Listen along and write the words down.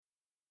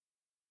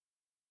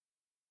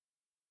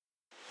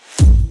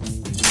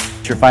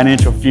your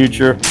financial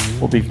future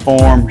will be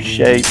formed,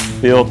 shaped,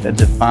 built, and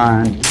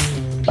defined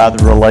by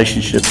the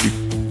relationships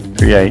you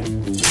create.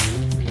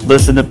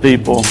 Listen to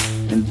people,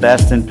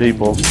 invest in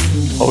people,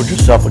 hold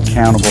yourself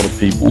accountable to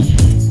people.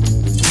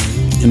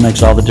 It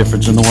makes all the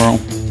difference in the world.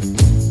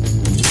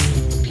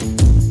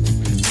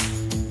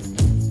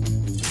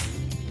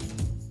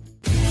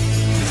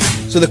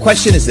 So the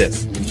question is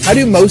this: how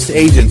do most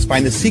agents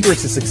find the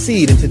secrets to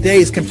succeed in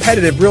today's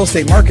competitive real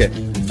estate market,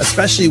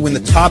 especially when the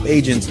top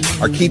agents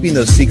are keeping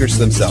those secrets to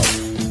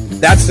themselves?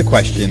 That's the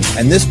question,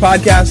 and this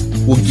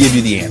podcast will give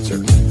you the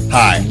answer.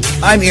 Hi,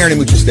 I'm Aaron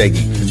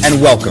Amuchastegui,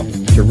 and welcome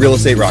to Real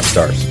Estate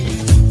Rockstars.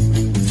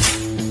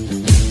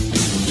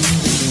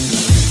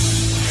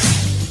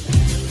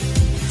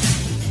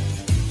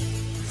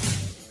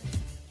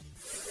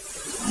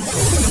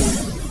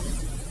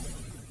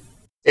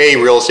 Hey,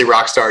 Real Estate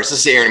Rockstars.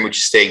 This is Aaron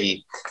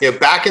Amuchastegui.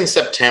 Back in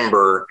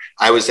September,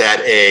 I was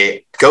at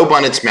a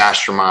GoBundance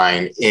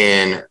Mastermind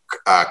in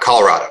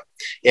Colorado.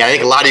 And I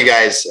think a lot of you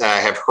guys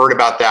have heard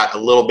about that a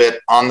little bit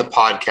on the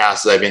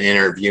podcast as I've been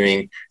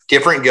interviewing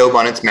different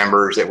GoBundance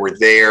members that were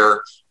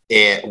there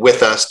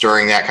with us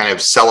during that kind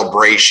of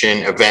celebration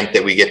event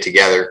that we get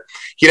together.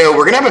 We're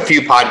going to have a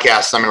few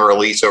podcasts I'm going to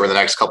release over the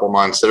next couple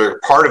months that are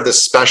part of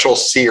this special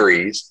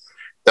series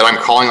that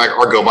I'm calling like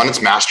our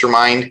GoBundance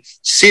Mastermind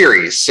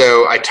series.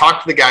 So I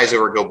talked to the guys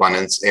over at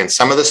GoBundance and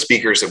some of the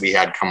speakers that we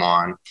had come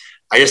on.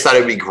 I just thought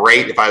it'd be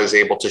great if I was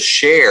able to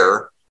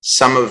share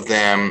some of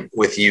them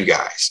with you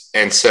guys.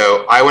 And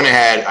so I went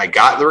ahead, I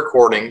got the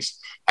recordings,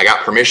 I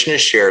got permission to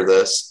share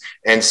this.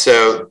 And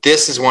so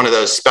this is one of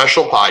those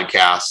special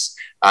podcasts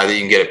that you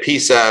can get a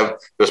piece of. It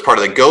was part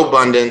of the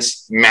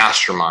GoBundance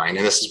Mastermind.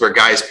 And this is where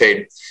guys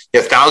paid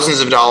thousands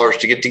of dollars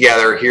to get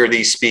together, hear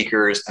these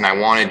speakers, and I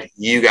wanted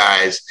you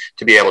guys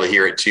to be able to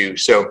hear it too.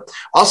 So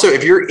also,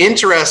 if you're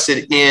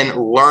interested in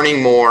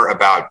learning more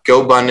about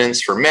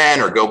GoBundance for men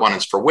or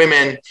GoBundance for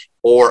women,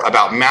 or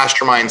about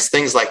masterminds,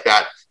 things like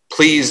that,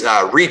 please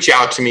reach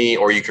out to me,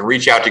 or you can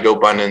reach out to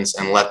GoBundance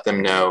and let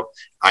them know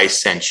I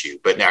sent you.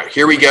 But now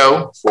here we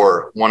go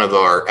for one of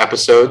our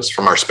episodes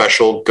from our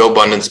special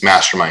GoBundance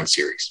Mastermind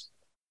series.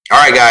 All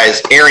right,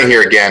 guys, Aaron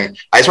here again.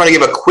 I just want to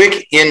give a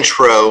quick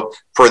intro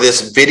for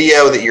this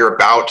video that you're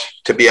about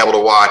to be able to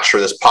watch, or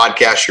this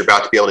podcast you're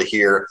about to be able to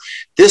hear.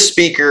 This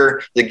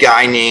speaker, the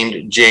guy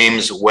named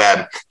James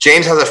Webb.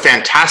 James has a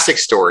fantastic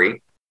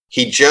story.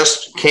 He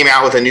just came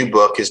out with a new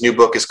book. His new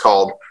book is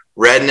called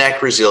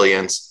Redneck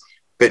Resilience.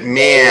 But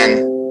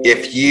man,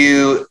 if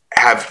you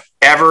have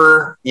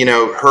ever,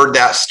 heard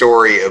that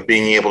story of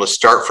being able to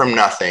start from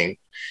nothing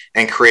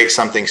and create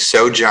something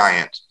so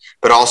giant,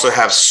 but also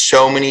have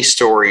so many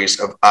stories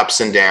of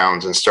ups and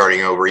downs and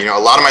starting over. A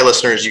lot of my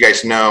listeners, you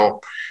guys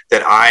know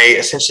that I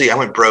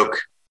went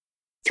broke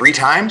 3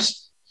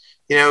 times,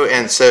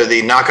 and so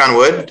the knock on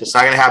wood, it's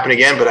not going to happen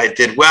again, but I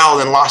did well,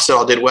 then lost it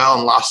all, did well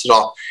and lost it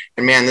all.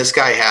 And man, this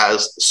guy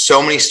has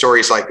so many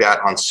stories like that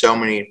on so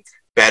many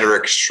better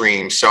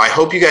extremes. So I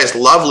hope you guys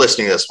love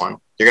listening to this one.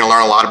 You're going to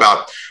learn a lot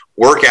about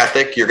work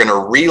ethic. You're going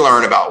to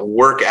relearn about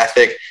work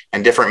ethic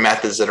and different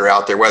methods that are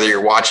out there, whether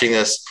you're watching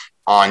this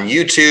on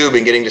YouTube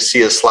and getting to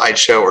see a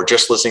slideshow or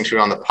just listening to it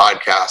on the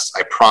podcast.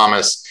 I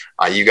promise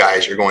you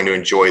guys are going to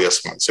enjoy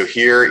this one. So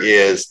here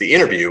is the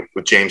interview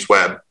with James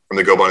Webb from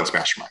the GoBundance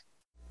Mastermind.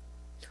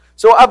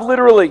 So I've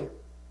literally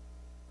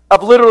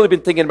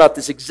been thinking about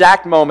this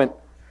exact moment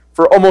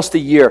for almost a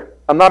year.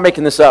 I'm not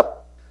making this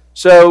up.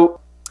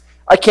 So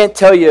I can't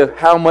tell you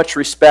how much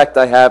respect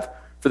I have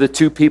for the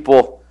 2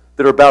 people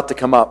that are about to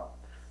come up.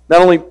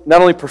 Not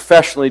only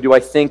professionally do I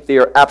think they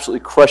are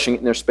absolutely crushing it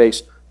in their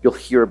space. You'll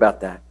hear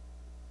about that.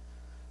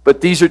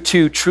 But these are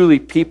 2 truly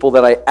people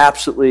that I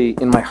absolutely,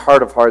 in my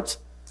heart of hearts,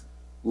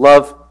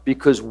 love,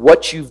 because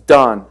what you've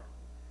done,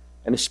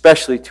 and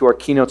especially to our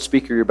keynote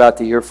speaker you're about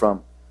to hear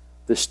from,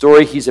 the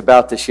story he's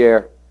about to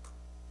share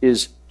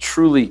is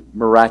truly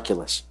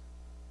miraculous.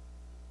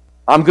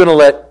 I'm going to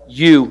let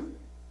you,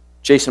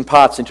 Jason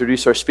Potts,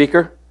 introduce our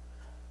speaker.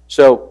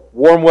 So,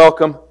 warm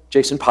welcome,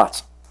 Jason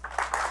Potts.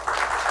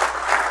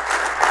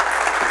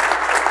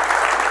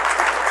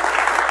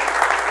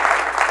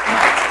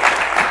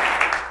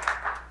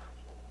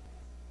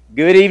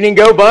 Good evening,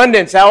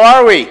 GoBundance. How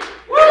are we?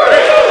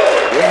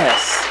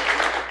 Yes.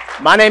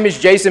 My name is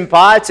Jason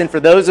Potts, and for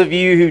those of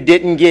you who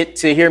didn't get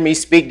to hear me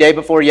speak day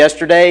before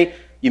yesterday,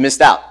 you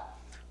missed out.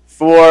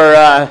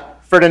 For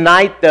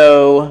tonight,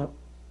 though,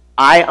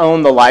 I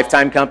own the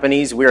Lifetime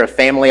Companies. We're a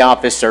family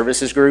office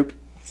services group,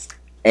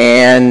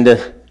 and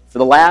for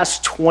the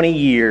last 20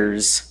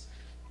 years,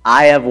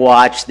 I have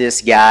watched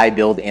this guy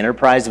build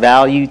enterprise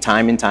value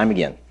time and time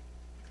again.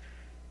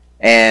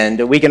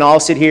 And we can all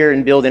sit here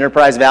and build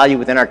enterprise value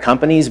within our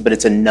companies, but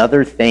it's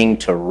another thing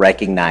to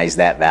recognize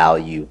that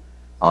value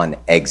on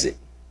exit.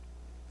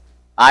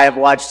 I have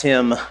watched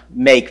him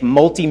make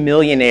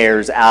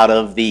multimillionaires out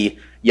of the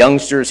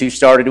youngsters who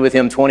started with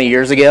him 20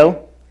 years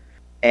ago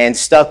and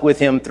stuck with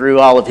him through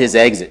all of his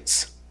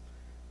exits.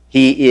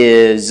 He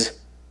is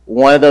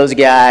one of those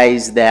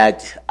guys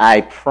that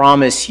I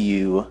promise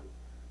you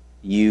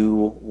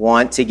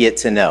want to get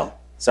to know.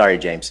 Sorry,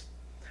 James.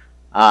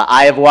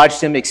 I have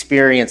watched him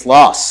experience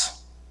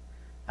loss.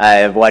 I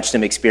have watched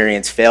him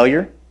experience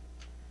failure.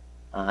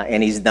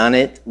 And he's done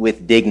it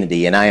with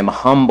dignity. And I am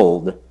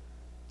humbled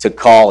to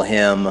call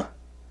him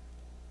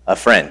a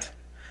friend.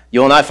 You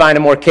will not find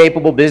a more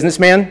capable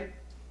businessman,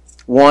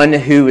 one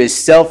who is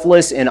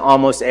selfless in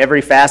almost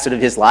every facet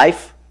of his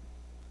life,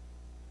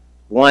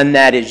 one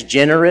that is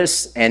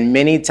generous and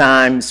many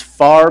times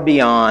far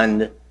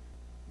beyond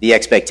the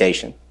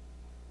expectation,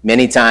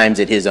 many times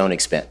at his own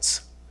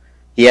expense.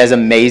 He has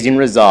amazing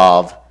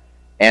resolve,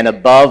 and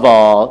above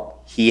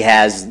all, he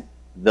has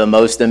the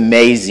most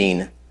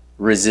amazing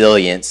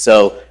resilience.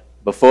 So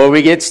before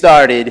we get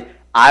started,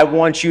 I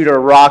want you to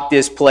rock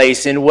this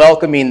place in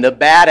welcoming the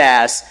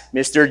badass,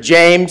 Mr.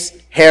 James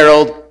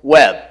Harold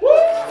Webb.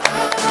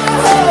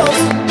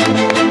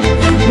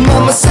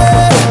 Mama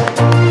said,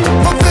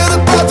 fulfill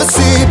the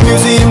prophecy,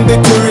 beauty and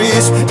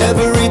victories.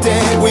 Every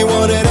day we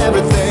wanted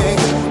everything,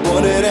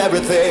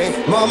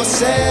 Mama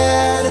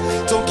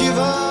said, don't give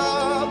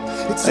up.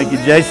 Thank you,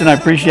 Jason. I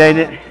appreciate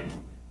it.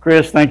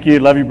 Chris, thank you.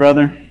 Love you,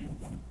 brother.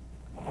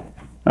 All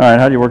right,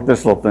 how do you work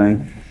this little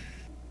thing?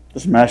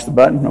 Just mash the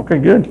button? Okay,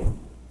 good.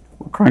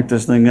 We'll crank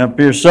this thing up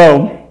here.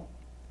 So,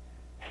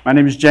 my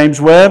name is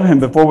James Webb, and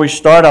before we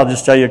start, I'll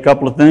just tell you a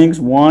couple of things.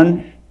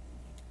 One,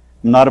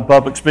 I'm not a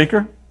public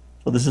speaker,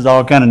 so this is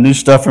all kind of new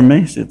stuff for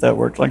me. See if that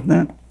works like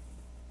that.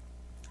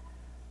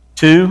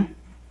 Two,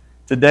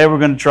 today we're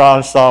going to try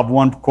to solve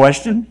one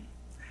question,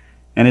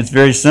 and it's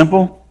very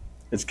simple.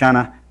 It's kind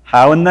of,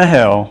 how in the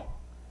hell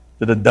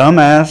did a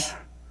dumbass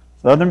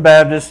Southern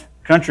Baptist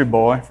country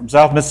boy from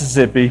South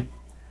Mississippi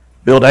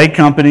build 8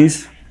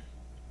 companies,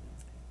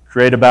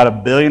 create about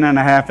 $1.5 billion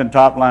in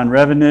top-line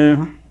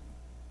revenue,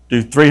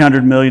 do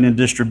 $300 million in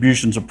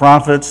distributions of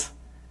profits,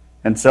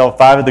 and sell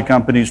 5 of the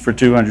companies for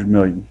 $200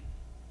 million?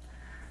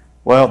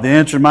 Well, the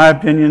answer, in my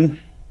opinion,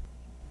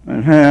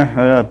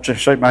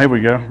 here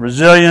we go.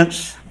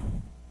 Resilience,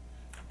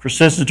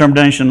 persistence,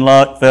 determination,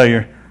 luck,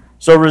 failure.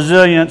 So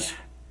resilience,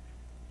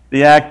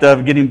 the act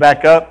of getting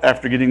back up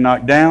after getting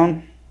knocked down.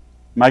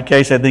 In my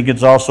case, I think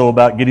it's also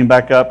about getting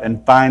back up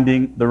and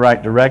finding the right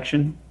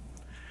direction.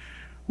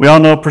 We all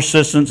know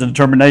persistence and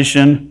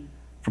determination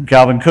from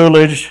Calvin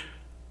Coolidge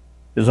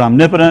is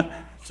omnipotent,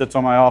 sits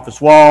on my office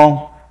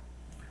wall.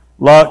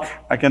 Luck,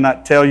 I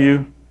cannot tell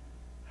you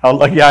how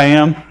lucky I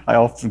am. I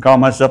often call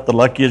myself the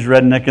luckiest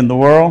redneck in the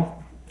world.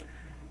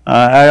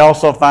 I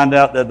also find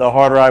out that the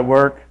harder I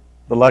work,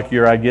 the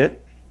luckier I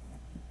get.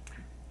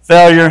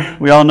 Failure,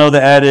 we all know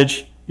the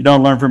adage, you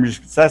don't learn from your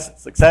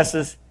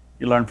successes,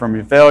 you learn from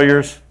your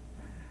failures.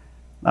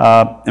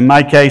 In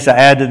my case, I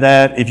add to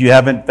that, if you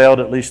haven't failed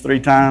at least 3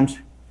 times,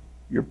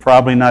 you're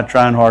probably not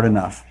trying hard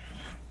enough.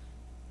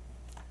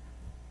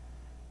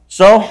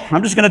 So,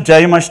 I'm just going to tell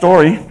you my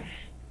story.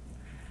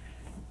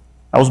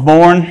 I was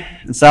born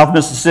in South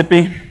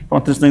Mississippi.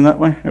 Want this thing that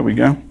way? There we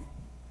go.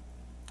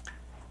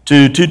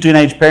 To 2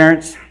 teenage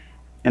parents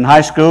in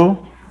high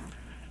school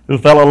who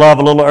fell in love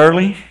a little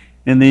early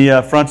in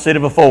the front seat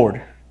of a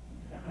Ford.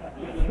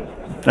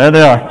 There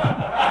they are.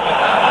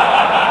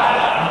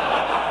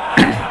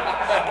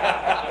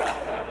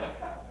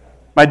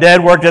 My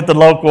dad worked at the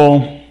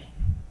local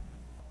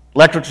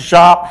electrical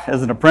shop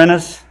as an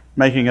apprentice,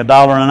 making $1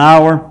 an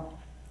hour.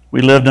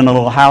 We lived in a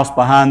little house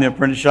behind the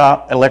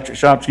electric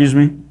shop.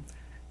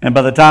 And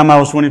by the time I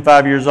was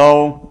 25 years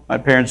old, my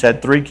parents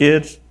had 3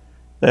 kids.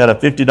 They had a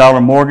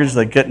 $50 mortgage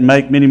they couldn't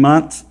make many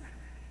months,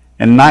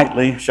 and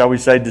nightly, shall we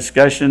say,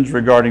 discussions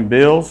regarding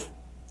bills.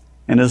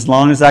 And as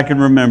long as I can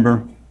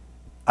remember,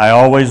 I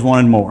always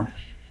wanted more.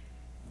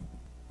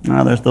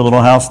 Now, there's the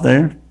little house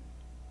there.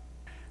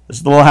 This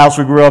is the little house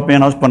we grew up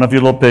in. I'll just put a few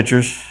little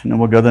pictures, and then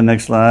we'll go to the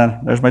next slide.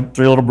 There's my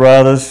 3 little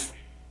brothers.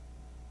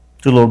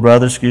 2 little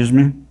brothers,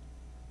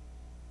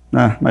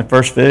 my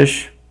first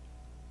fish.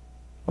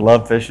 I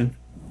love fishing.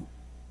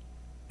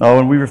 Oh,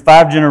 and we were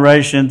 5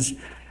 generations,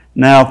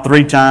 now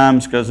 3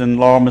 times, because in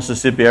Laurel,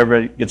 Mississippi,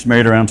 everybody gets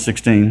married around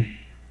 16.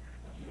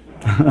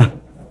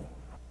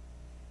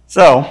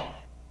 So,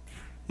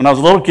 when I was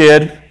a little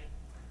kid,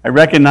 I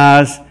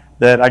recognized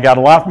that I got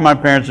a lot from my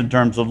parents in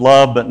terms of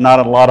love, but not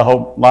a lot of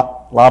hope,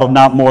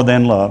 not more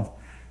than love.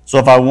 So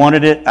if I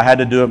wanted it, I had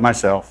to do it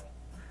myself.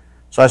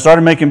 So I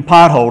started making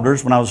pot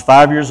holders when I was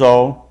 5 years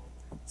old,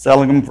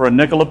 selling them for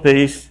 $0.05 a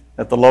piece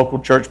at the local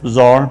church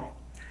bazaar.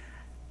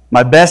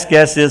 My best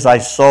guess is I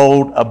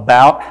sold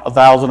about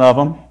 1,000 of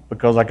them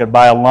because I could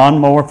buy a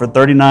lawnmower for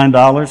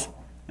 $39.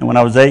 And when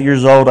I was 8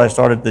 years old, I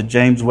started the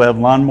James Webb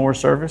Lawnmower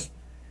Service.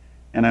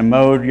 And I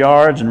mowed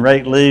yards and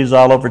raked leaves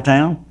all over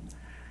town,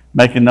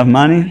 making enough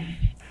money.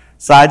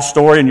 Side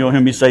story, and you'll hear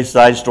me say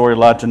side story a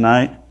lot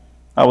tonight.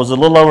 I was a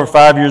little over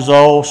 5 years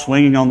old,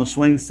 swinging on the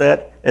swing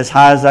set as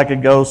high as I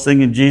could go,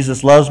 singing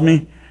Jesus Loves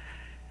Me.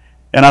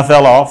 And I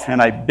fell off,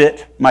 and I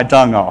bit my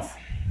tongue off.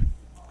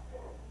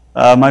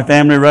 My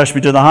family rushed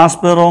me to the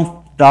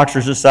hospital.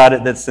 Doctors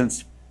decided that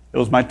since it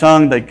was my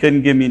tongue, they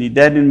couldn't give me any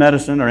deadening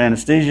medicine or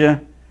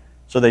anesthesia.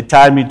 So they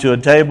tied me to a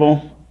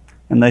table,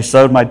 and they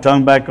sewed my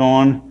tongue back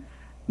on.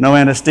 No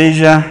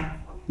anesthesia,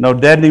 no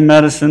deadening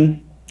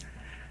medicine.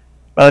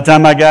 By the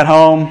time I got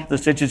home, the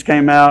stitches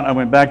came out. I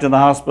went back to the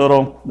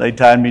hospital. They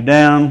tied me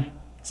down,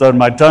 sewed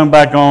my tongue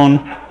back on.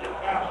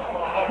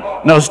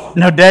 No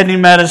deadening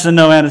medicine,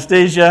 no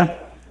anesthesia.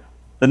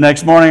 The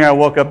next morning, I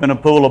woke up in a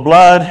pool of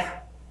blood.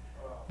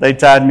 They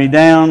tied me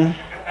down.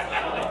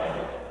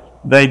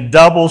 They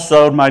double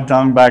sewed my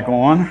tongue back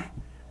on.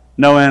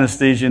 No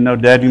anesthesia, no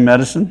deadening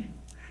medicine.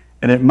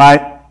 And it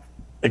might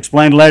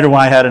explain later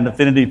why I had an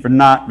affinity for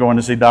not going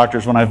to see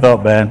doctors when I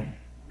felt bad.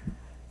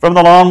 From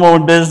the lawn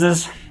mowing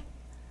business,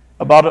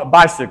 I bought a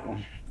bicycle,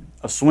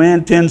 a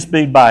Schwinn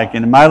 10-speed bike.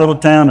 And in my little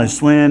town, a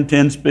Schwinn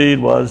 10-speed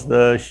was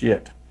the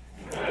shit.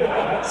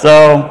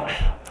 So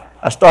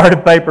I started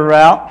a paper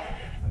route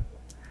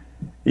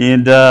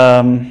and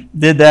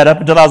did that up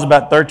until I was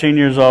about 13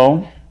 years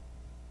old,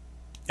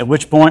 at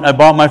which point I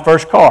bought my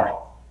first car,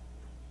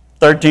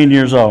 13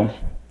 years old.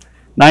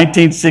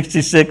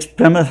 1966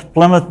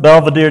 Plymouth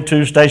Belvedere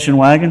 2 station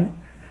wagon.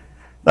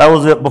 That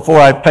was it before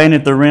I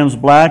painted the rims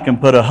black and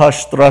put a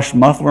Hush Thrush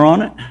muffler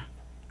on it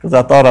because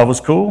I thought I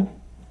was cool.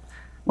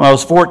 When I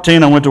was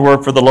 14, I went to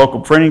work for the local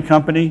printing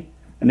company,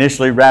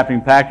 initially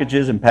wrapping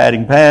packages and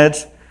padding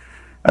pads.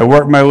 I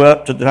worked my way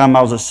up to the time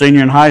I was a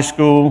senior in high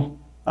school.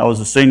 I was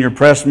a senior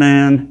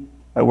pressman.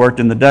 I worked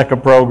in the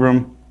DECA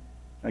program.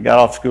 I got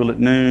off school at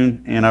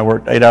noon, and I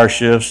worked 8-hour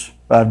shifts,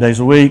 5 days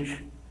a week,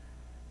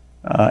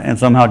 and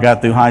somehow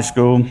got through high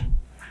school.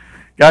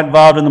 Got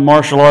involved in the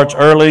martial arts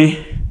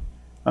early,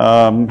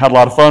 had a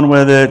lot of fun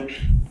with it.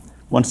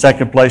 Won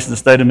second place in the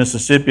state of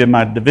Mississippi in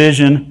my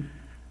division.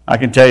 I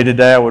can tell you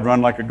today I would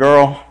run like a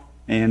girl,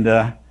 and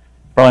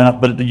probably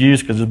not put it to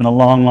use because it's been a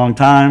long, long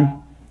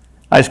time.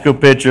 High school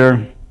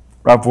pitcher,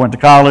 right before I went to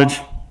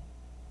college.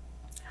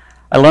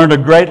 I learned a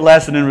great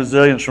lesson in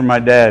resilience from my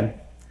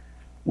dad.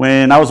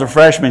 When I was a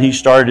freshman, he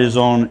started his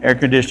own air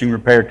conditioning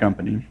repair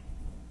company.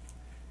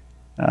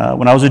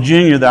 When I was a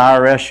junior, the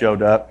IRS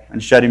showed up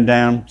and shut him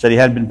down, said he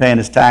hadn't been paying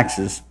his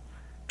taxes.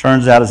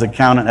 Turns out his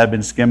accountant had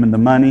been skimming the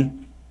money.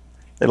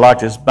 They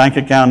locked his bank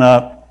account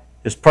up,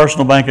 his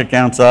personal bank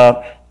account's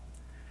up.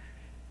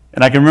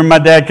 And I can remember my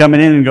dad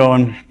coming in and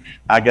going,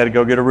 I got to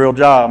go get a real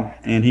job.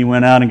 And he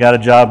went out and got a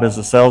job as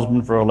a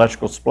salesman for an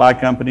electrical supply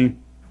company.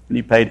 And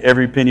he paid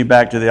every penny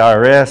back to the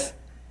IRS,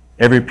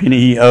 every penny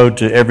he owed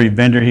to every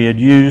vendor he had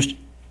used,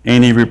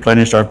 and he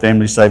replenished our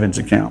family savings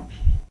account.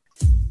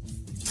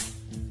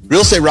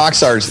 Real Estate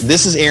Rockstars,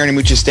 this is Aaron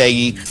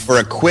Amuchastegui for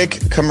a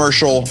quick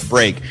commercial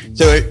break.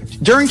 So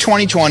during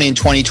 2020 and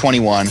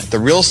 2021, the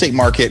real estate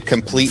market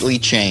completely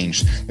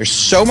changed. There's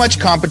so much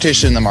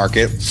competition in the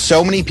market,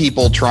 so many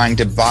people trying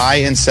to buy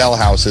and sell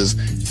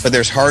houses, but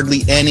there's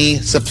hardly any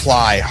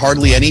supply,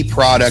 hardly any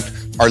product,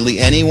 hardly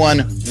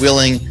anyone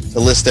willing to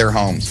list their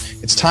homes.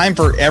 It's time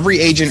for every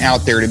agent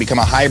out there to become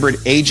a hybrid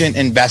agent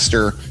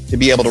investor, to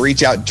be able to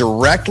reach out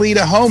directly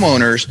to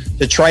homeowners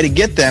to try to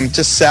get them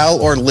to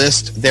sell or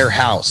list their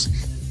house.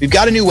 We've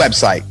got a new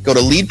website. Go to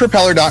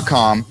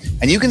leadpropeller.com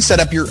and you can set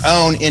up your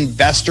own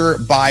investor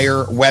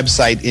buyer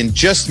website in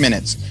just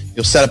minutes.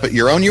 You'll set up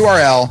your own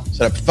URL,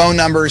 set up phone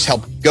numbers,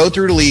 help go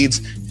through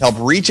leads, help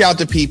reach out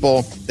to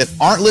people that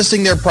aren't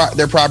listing their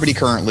property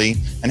currently,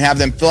 and have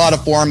them fill out a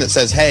form that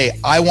says, hey,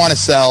 I want to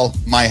sell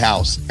my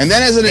house. And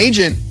then as an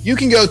agent, you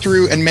can go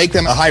through and make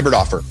them a hybrid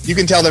offer. You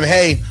can tell them,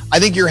 hey, I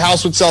think your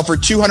house would sell for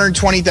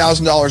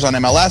 $220,000 on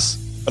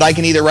MLS, but I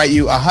can either write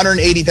you a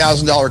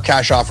 $180,000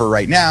 cash offer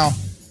right now,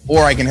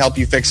 or I can help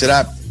you fix it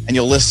up and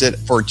you'll list it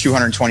for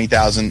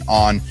 $220,000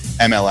 on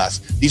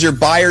MLS. These are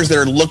buyers that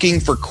are looking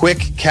for quick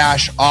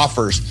cash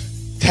offers.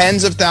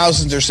 Tens of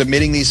thousands are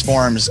submitting these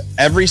forms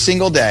every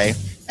single day,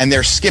 and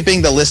they're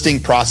skipping the listing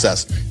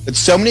process. But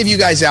so many of you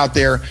guys out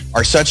there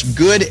are such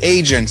good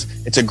agents,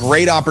 it's a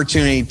great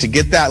opportunity to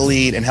get that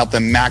lead and help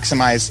them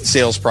maximize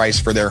sales price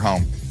for their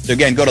home. So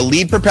again, go to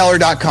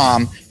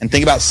leadpropeller.com and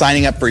think about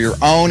signing up for your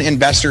own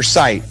investor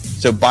site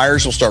so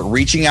buyers will start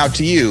reaching out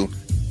to you,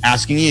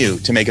 asking you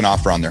to make an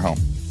offer on their home.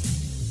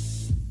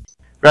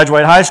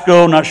 Graduate high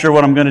school, not sure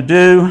what I'm going to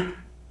do.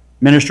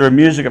 Minister of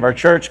music of our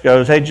church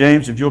goes, hey,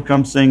 James, if you'll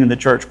come sing in the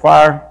church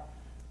choir,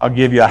 I'll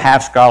give you a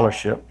half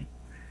scholarship.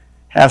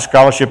 Half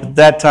scholarship at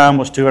that time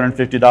was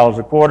 $250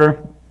 a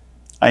quarter.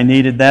 I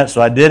needed that,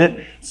 so I did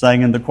it,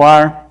 sang in the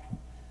choir.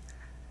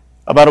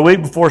 About a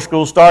week before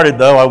school started,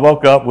 though, I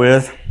woke up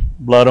with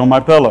blood on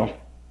my pillow.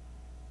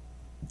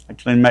 I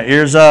cleaned my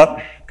ears up,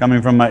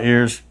 coming from my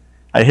ears.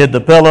 I hid the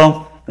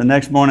pillow. The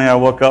next morning, I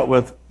woke up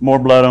with more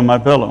blood on my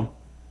pillow.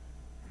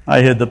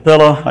 I hid the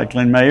pillow. I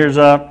cleaned my ears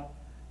up.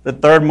 The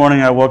third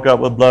morning, I woke up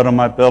with blood on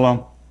my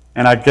pillow,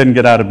 and I couldn't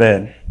get out of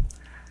bed.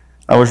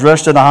 I was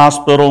rushed to the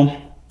hospital.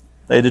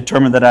 They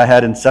determined that I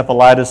had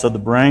encephalitis of the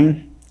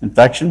brain,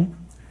 infection,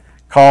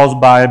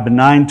 caused by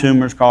benign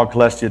tumors called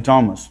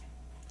cholesteatomas.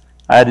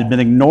 I had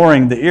been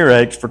ignoring the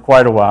earaches for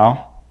quite a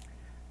while.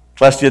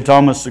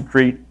 Cholesteatomas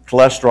secrete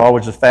cholesterol,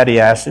 which is fatty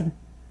acid.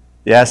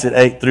 The acid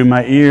ate through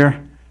my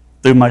ear,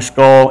 through my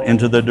skull,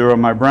 into the dura of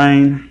my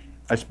brain.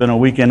 I spent a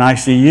week in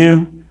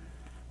ICU,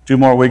 2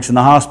 more weeks in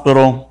the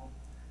hospital.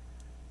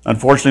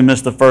 Unfortunately,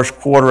 missed the first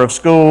quarter of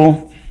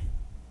school,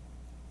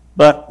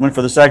 but went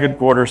for the second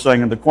quarter,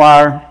 sang in the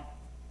choir.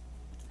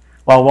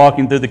 While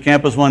walking through the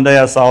campus one day,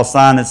 I saw a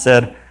sign that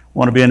said,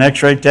 "Want to be an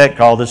X-ray tech?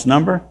 Call this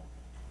number."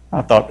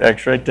 I thought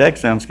X-ray tech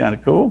sounds kind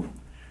of cool.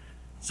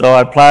 So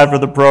I applied for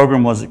the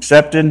program, was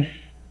accepted.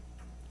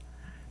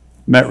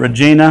 Met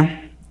Regina,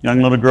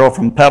 young little girl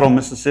from Petal,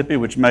 Mississippi,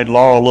 which made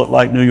Laurel look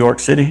like New York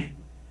City.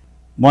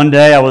 One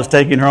day I was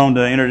taking her home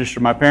to introduce her to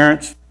my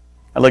parents.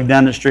 I looked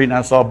down the street and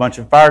I saw a bunch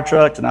of fire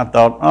trucks, and I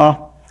thought,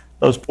 oh,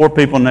 those poor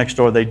people next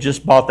door, they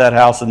just bought that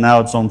house and now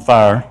it's on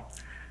fire.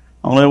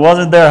 Only it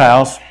wasn't their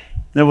house,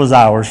 it was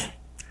ours.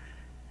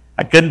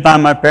 I couldn't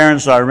find my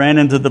parents, so I ran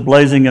into the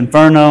blazing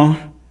inferno.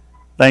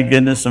 Thank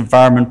goodness some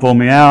firemen pulled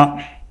me out.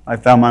 I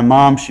found my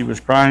mom, she was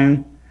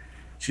crying.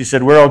 She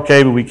said, "We're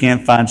okay, but we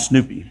can't find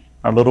Snoopy,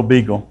 our little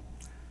beagle."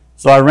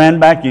 So I ran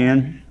back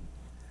in,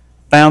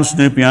 found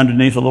Snoopy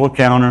underneath a little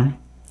counter,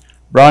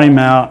 brought him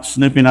out.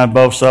 Snoopy and I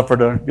both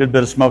suffered a good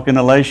bit of smoke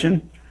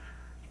inhalation,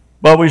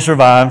 but we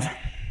survived.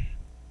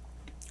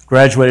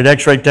 Graduated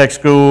X-ray tech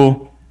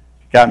school,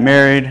 got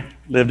married,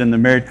 lived in the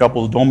married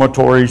couple's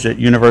dormitories at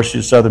University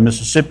of Southern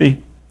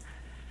Mississippi.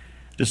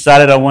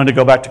 Decided I wanted to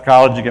go back to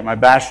college to get my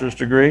bachelor's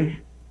degree,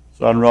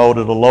 so I enrolled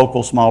at a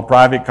local small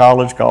private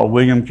college called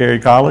William Carey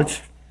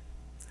College.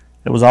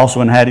 It was also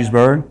in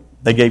Hattiesburg.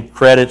 They gave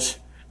credits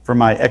for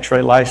my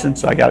X-ray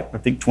license. I got, I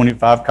think,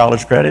 25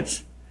 college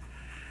credits.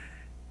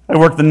 I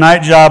worked the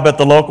night job at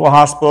the local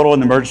hospital in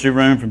the emergency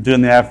room from 2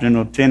 in the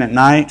afternoon to 10 at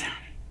night.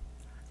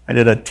 I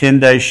did a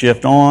 10-day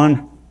shift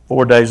on,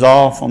 4 days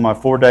off. On my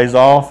 4 days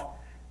off,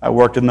 I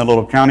worked in the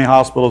little county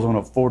hospitals on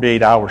a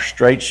 48-hour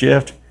straight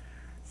shift.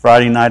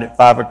 Friday night at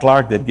 5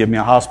 o'clock, they'd give me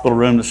a hospital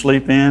room to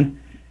sleep in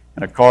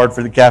and a card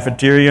for the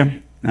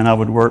cafeteria, and I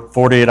would work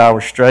 48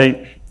 hours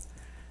straight.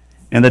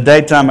 In the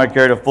daytime, I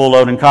carried a full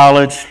load in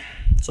college,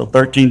 so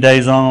 13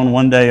 days on,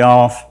 1 day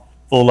off,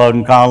 full load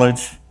in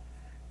college.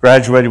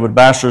 Graduated with a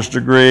bachelor's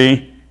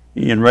degree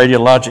in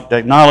radiologic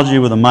technology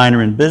with a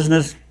minor in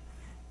business.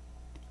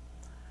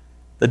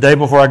 The day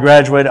before I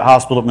graduated,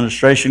 hospital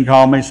administration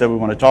called me, said, "We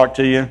want to talk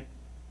to you."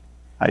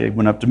 I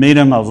went up to meet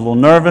him. I was a little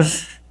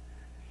nervous.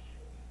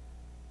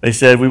 They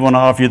said, "We want to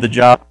offer you the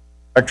job of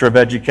Director of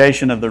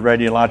Education of the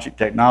Radiologic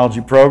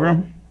Technology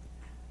Program."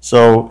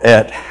 So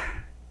at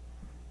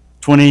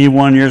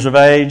 21 years of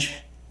age,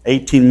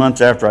 18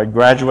 months after I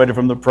graduated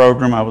from the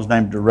program, I was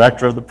named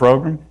Director of the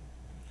program.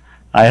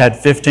 I had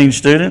 15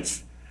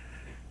 students.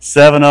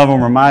 7 of them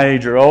were my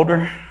age or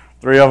older.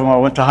 3 of them I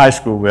went to high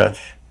school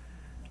with.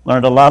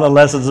 Learned a lot of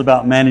lessons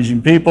about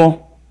managing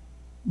people.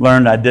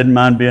 Learned I didn't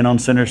mind being on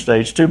center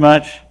stage too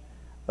much.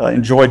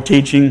 Enjoyed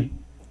teaching,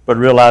 but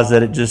realized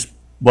that it just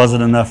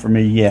wasn't enough for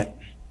me yet.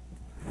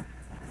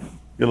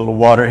 Get a little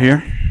water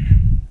here.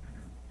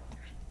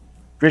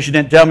 Chris, you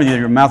didn't tell me that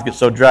your mouth gets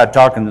so dry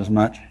talking this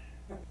much.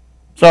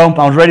 So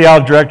I was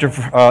radiology director,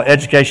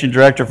 education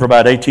director for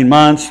about 18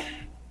 months.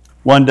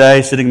 One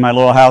day, sitting in my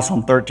little house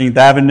on 13th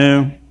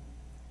Avenue,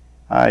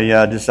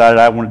 I decided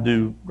I wanted to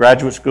do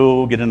graduate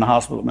school, get into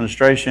hospital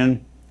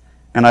administration,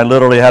 and I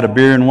literally had a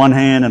beer in one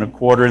hand and a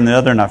quarter in the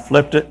other, and I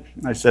flipped it.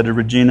 I said to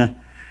Regina,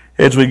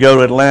 "Heads we go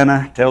to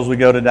Atlanta, tails we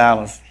go to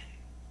Dallas."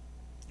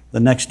 The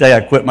next day,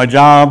 I quit my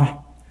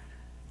job,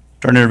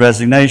 turned in a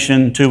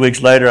resignation. 2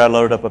 weeks later, I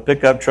loaded up a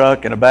pickup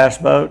truck and a bass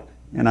boat,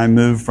 and I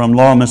moved from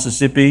Laurel,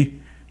 Mississippi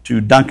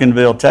to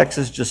Duncanville,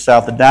 Texas, just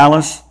south of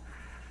Dallas.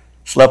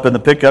 Slept in the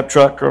pickup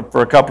truck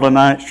for a couple of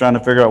nights trying to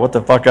figure out what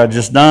the fuck I'd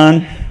just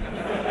done.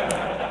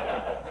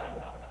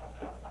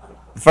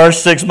 The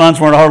first 6 months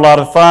weren't a whole lot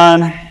of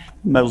fun.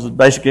 I was a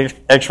basic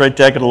X-ray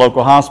tech at a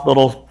local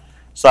hospital.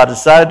 So I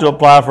decided to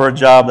apply for a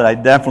job that I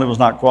definitely was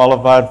not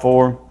qualified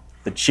for,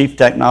 the chief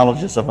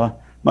technologist of a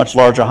much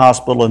larger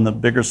hospital in the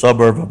bigger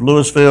suburb of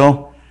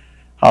Louisville,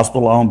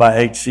 hospital owned by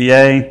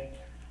HCA.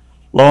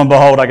 Lo and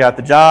behold, I got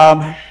the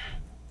job.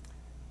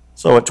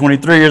 So at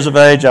 23 years of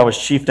age, I was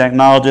chief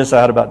technologist. I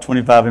had about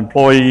 25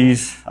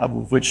 employees,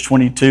 of which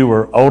 22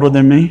 were older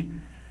than me.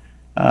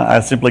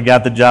 I simply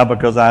got the job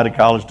because I had a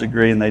college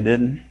degree and they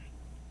didn't.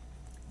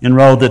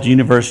 Enrolled at the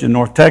University of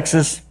North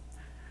Texas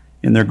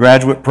in their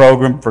graduate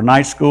program for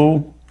night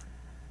school.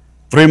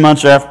 3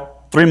 months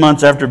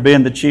after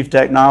being the chief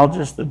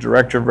technologist, the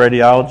director of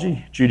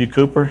radiology, Judy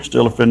Cooper,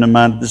 still a friend of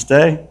mine to this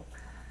day,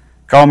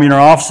 called me in her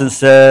office and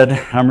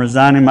said, "I'm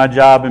resigning my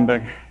job and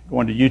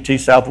going to UT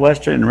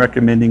Southwestern and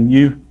recommending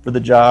you for the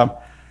job,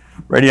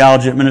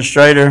 radiology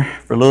administrator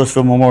for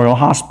Louisville Memorial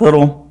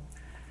Hospital."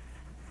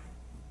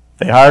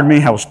 They hired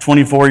me. I was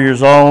 24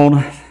 years old.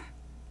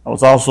 I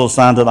was also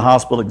assigned to the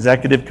hospital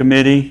executive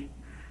committee.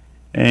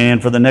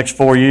 And for the next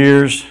 4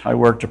 years, I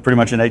worked pretty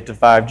much an 8 to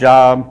 5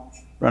 job,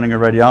 running a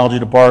radiology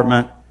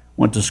department,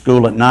 went to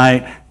school at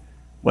night,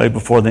 way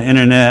before the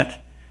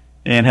internet,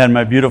 and had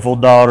my beautiful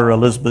daughter,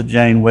 Elizabeth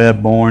Jane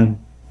Webb, born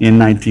in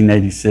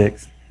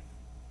 1986.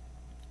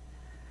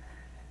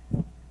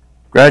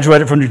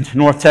 Graduated from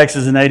North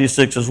Texas in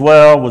 86 as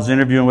well, was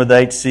interviewing with the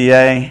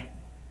HCA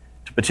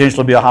to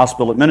potentially be a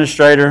hospital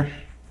administrator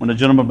when a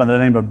gentleman by the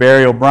name of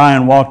Barry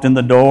O'Brien walked in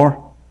the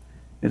door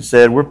and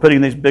said, "We're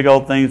putting these big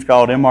old things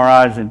called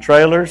MRIs in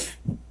trailers.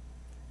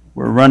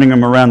 We're running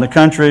them around the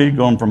country,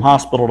 going from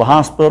hospital to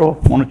hospital.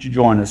 Why don't you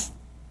join us?"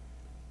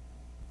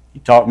 He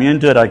talked me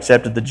into it. I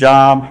accepted the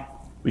job.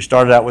 We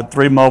started out with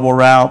 3 mobile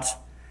routes.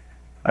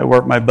 I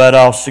worked my butt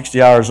off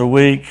 60 hours a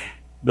week,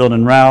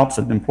 building routes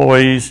and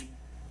employees.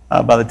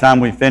 By the time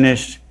we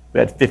finished, we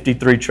had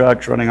 53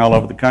 trucks running all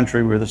over the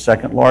country. We were the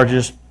second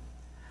largest.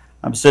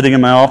 I'm sitting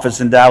in my office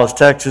in Dallas,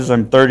 Texas.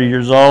 I'm 30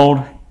 years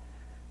old.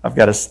 I've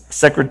got a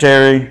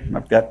secretary.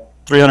 I've got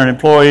 300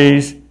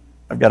 employees.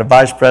 I've got a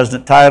vice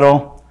president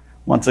title.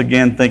 Once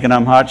again, thinking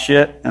I'm hot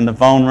shit, and the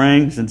phone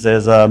rings and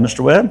says,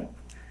 Mr. Webb,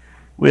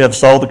 we have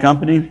sold the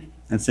company,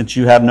 and since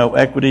you have no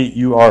equity,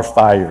 you are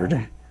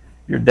fired.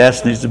 Your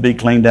desk needs to be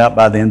cleaned out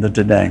by the end of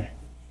today.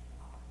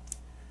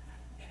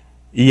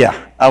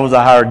 Yeah, I was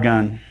a hired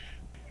gun.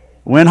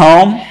 Went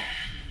home,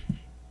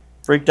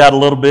 freaked out a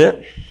little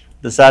bit,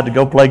 decided to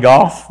go play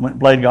golf, went and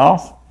played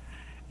golf.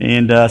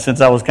 And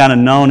since I was kind of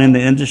known in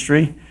the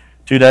industry,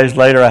 2 days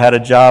later I had a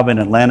job in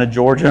Atlanta,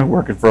 Georgia,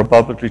 working for a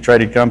publicly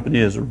traded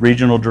company as a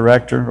regional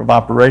director of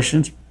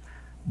operations.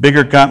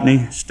 Bigger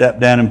company,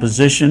 stepped down in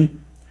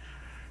position.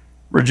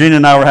 Regina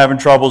and I were having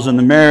troubles in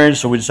the marriage,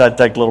 so we decided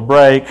to take a little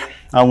break.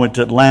 I went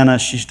to Atlanta.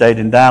 She stayed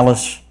in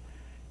Dallas.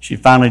 She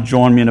finally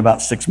joined me in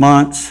about 6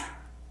 months. I'm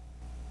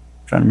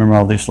trying to remember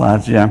all these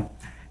slides, yeah.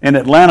 And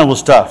Atlanta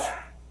was tough.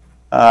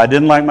 I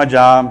didn't like my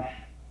job.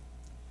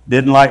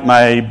 Didn't like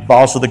my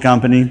boss of the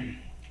company.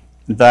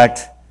 In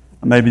fact,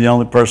 I may be the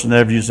only person to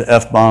ever use the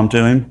F-bomb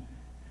to him.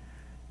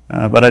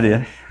 But I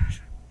did,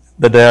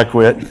 the day I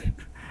quit.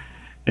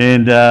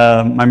 And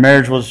my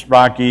marriage was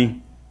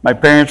rocky. My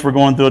parents were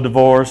going through a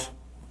divorce.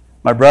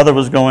 My brother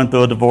was going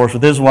through a divorce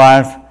with his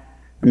wife.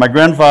 And my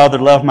grandfather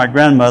left my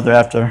grandmother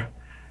after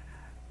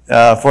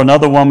for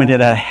another woman he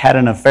had had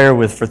an affair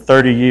with for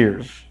 30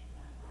 years.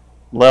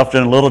 Left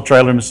in a little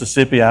trailer in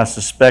Mississippi. I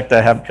suspect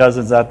I have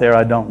cousins out there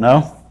I don't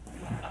know.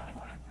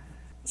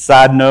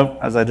 Side note,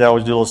 as I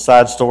always do little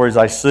side stories,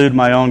 I sued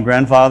my own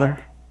grandfather,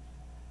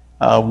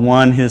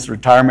 won his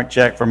retirement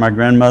check for my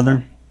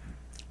grandmother.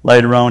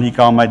 Later on, he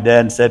called my dad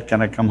and said,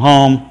 "Can I come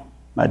home?"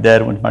 My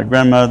dad went to my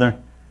grandmother.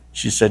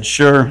 She said,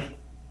 "Sure."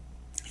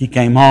 He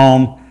came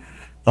home.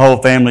 The whole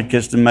family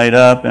kissed and made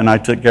up, and I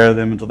took care of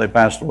them until they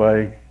passed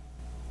away,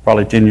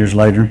 probably 10 years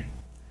later.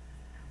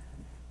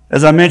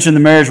 As I mentioned,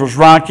 the marriage was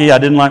rocky. I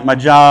didn't like my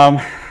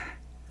job.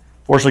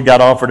 Fortunately, got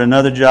offered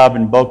another job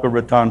in Boca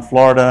Raton,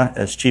 Florida,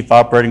 as chief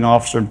operating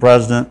officer and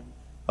president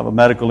of a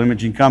medical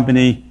imaging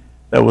company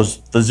that was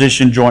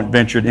physician joint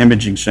ventured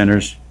imaging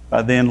centers.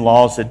 By then,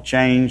 laws had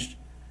changed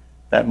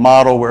that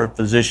model where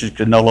physicians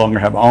could no longer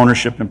have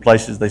ownership in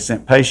places they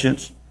sent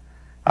patients.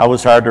 I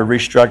was hired to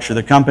restructure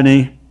the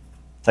company,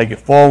 take it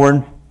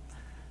forward.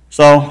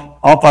 So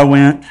off I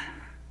went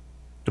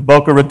to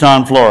Boca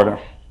Raton, Florida.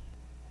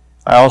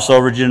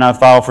 Regina and I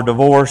filed for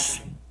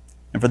divorce,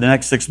 and for the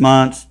next 6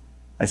 months,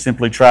 I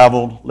simply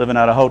traveled, living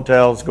out of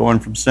hotels, going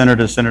from center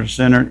to center to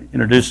center,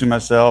 introducing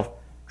myself,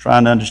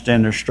 trying to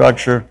understand their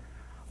structure,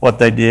 what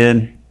they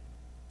did.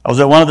 I was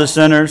at one of the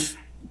centers,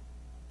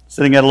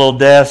 sitting at a little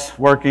desk,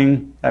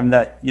 working, having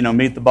that,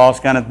 meet the boss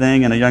kind of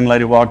thing, and a young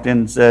lady walked in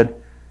and said,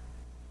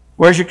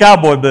 "Where's your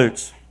cowboy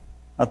boots?"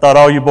 I thought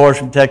all you boys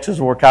from Texas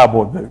wore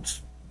cowboy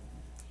boots.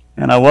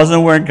 And I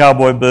wasn't wearing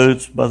cowboy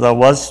boots, but I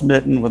was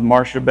smitten with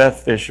Marcia Beth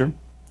Fisher.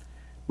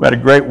 We had a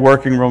great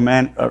working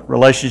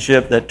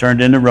relationship that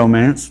turned into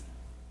romance.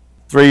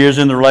 3 years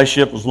into the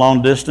relationship was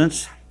long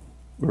distance.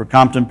 We were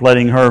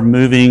contemplating her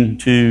moving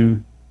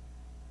to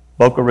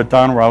Boca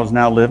Raton, where I was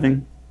now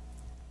living.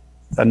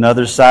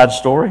 Another side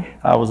story,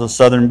 I was a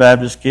Southern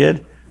Baptist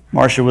kid.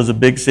 Marcia was a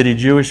big city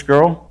Jewish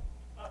girl.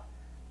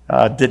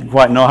 Didn't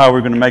quite know how we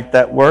were going to make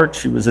that work.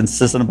 She was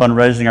insistent upon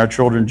raising our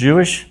children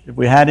Jewish, if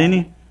we had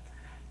any.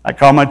 I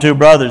called my 2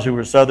 brothers who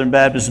were Southern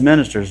Baptist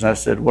ministers, and I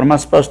said, "What am I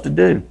supposed to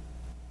do?"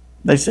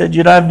 They said,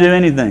 "You don't have to do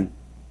anything.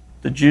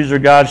 The Jews are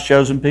God's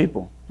chosen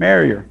people.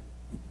 Marry her."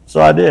 So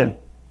I did.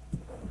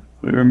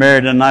 We were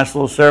married in a nice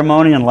little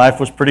ceremony, and life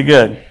was pretty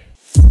good.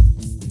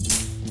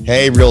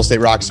 Hey, real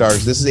estate rock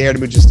stars. This is Aaron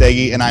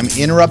Amuchastegui, and I'm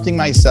interrupting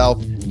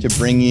myself to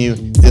bring you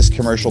this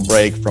commercial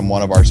break from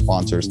one of our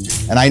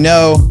sponsors. And I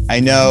know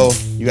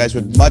you guys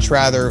would much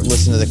rather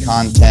listen to the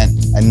content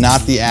and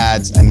not the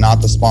ads and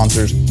not the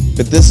sponsors,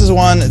 but this is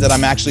one that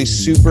I'm actually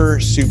super,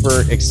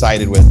 super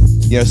excited with.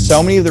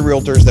 So many of the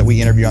realtors that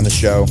we interview on the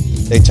show,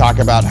 they talk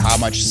about how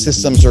much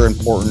systems are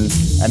important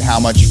and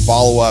how much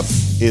follow-up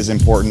is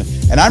important.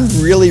 And I'm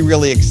really,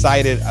 really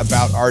excited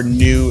about our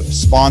new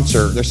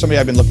sponsor. There's somebody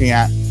I've been looking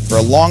at for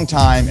a long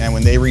time, and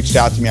when they reached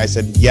out to me, I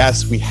said,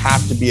 yes, we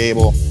have to be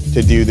able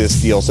to do this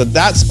deal. So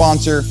that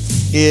sponsor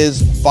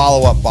is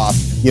Follow Up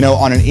Boss.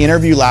 On an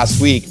interview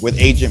last week with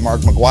agent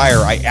Mark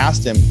McGuire, I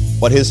asked him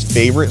what his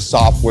favorite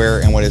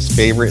software and what his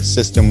favorite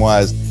system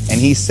was, and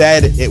he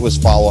said it was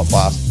Follow Up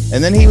Boss.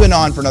 And then he went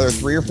on for another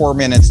 3 or 4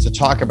 minutes to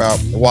talk about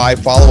why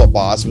Follow Up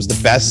Boss was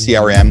the best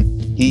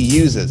CRM he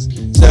uses.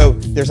 So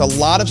there's a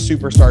lot of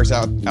superstars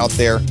out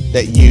there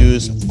that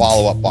use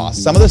Follow Up Boss.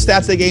 Some of the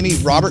stats they gave me: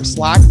 Robert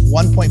Slack,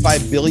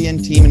 1.5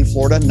 billion team in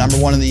Florida,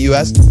 #1 in the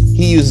US.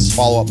 He uses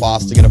Follow Up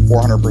Boss to get a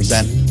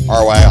 400%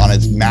 ROI on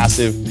its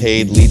massive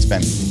paid lead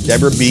spend.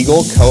 Deborah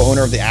Beagle,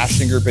 co-owner of the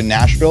Ashton Group in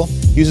Nashville,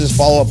 uses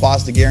Follow Up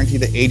Boss to guarantee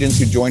that agents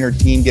who join her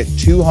team get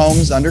 2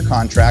 homes under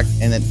contract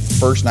in the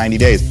first 90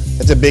 days.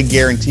 That's a big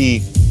guarantee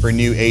for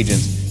new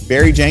agents.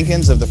 Barry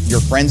Jenkins of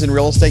Your Friends in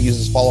Real Estate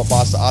uses Follow Up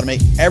Boss to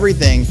automate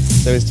everything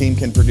so his team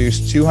can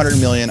produce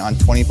 $200 million on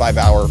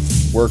 25-hour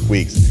work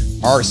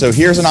weeks. All right, so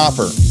here's an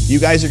offer. You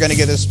guys are going to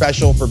get this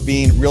special for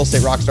being Real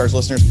Estate Rockstars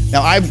listeners.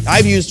 Now,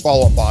 I've used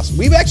Follow Up Boss.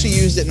 We've actually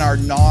used it in our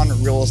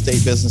non-real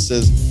estate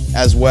businesses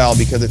as well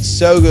because it's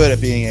so good at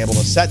being able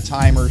to set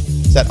timers,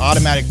 set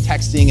automatic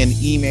texting and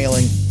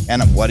emailing,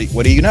 and what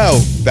do you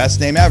know? Best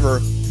name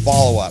ever,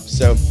 Follow Up.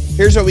 So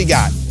here's what we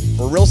got.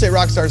 For Real Estate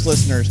Rockstars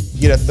listeners,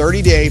 you get a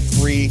 30-day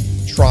free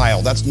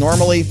trial. That's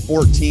normally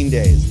 14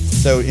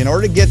 days. So in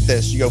order to get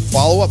this, you go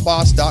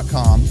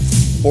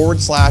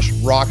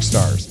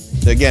followupboss.com/rockstars.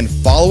 So again,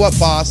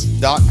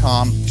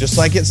 followupboss.com, just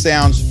like it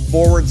sounds,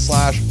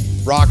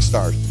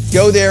 /rockstars.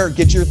 Go there,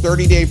 get your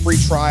 30-day free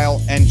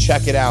trial, and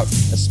check it out.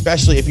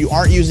 Especially if you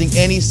aren't using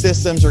any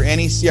systems or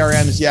any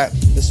CRMs yet,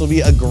 this will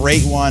be a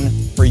great one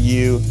for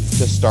you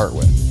to start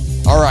with.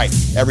 All right,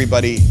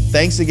 everybody,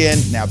 thanks again.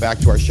 Now back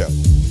to our show.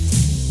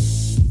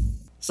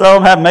 So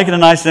making a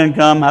nice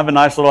income, have a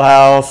nice little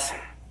house,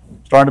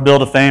 starting to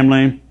build a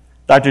family.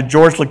 Dr.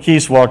 George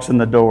Lakeese walks in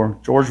the door.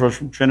 George was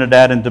from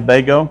Trinidad and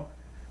Tobago,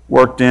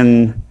 worked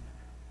in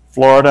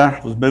Florida,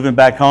 was moving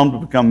back home to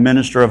become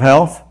Minister of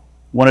Health,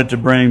 wanted to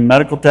bring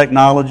medical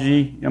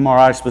technology,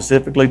 MRI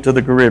specifically, to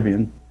the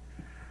Caribbean.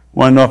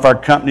 Wanted to know if our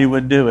company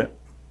would do it.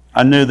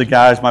 I knew the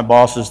guys, my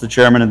bosses, the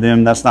chairman of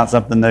them, that's not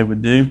something they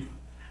would do,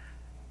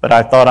 but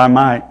I thought I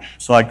might.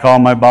 So I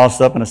called my boss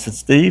up and I said,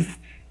 Steve,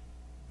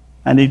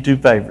 I need 2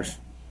 favors.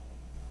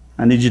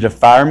 I need you to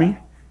fire me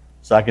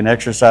so I can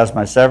exercise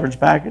my severance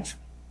package,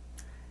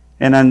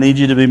 and I need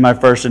you to be my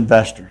first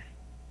investor.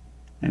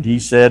 And he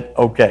said,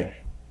 okay.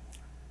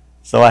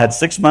 So I had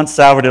 6 months'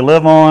 salary to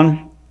live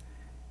on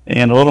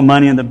and a little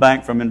money in the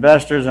bank from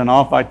investors, and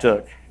off I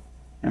took.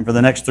 And for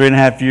the next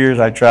 3.5 years,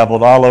 I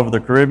traveled all over the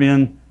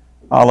Caribbean,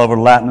 all over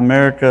Latin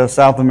America,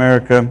 South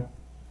America,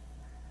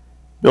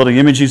 building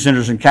imaging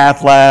centers and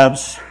cath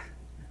labs,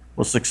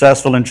 was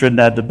successful in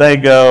Trinidad and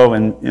Tobago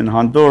and in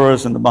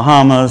Honduras and the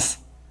Bahamas.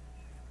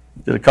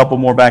 Did a couple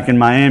more back in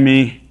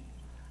Miami.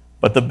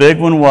 But the big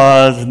one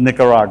was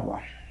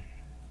Nicaragua.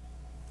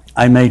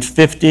 I made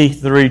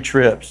 53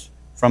 trips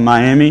from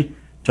Miami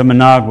to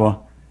Managua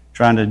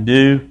trying to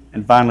do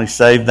and finally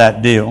save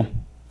that deal.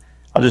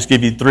 I'll just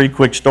give you 3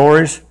 quick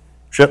stories.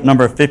 Trip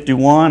number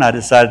 51, I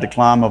decided to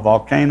climb a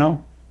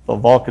volcano, the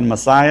Volcan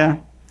Masaya.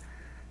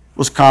 It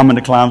was common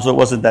to climb, so it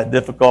wasn't that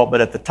difficult, but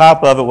at the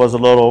top of it was a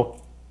little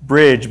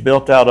bridge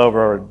built out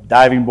over, a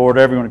diving board,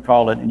 whatever you want to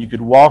call it, and you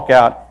could walk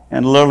out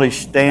and literally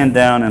stand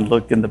down and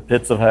look in the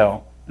pits of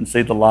hell and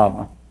see the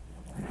lava.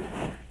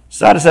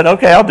 So I said,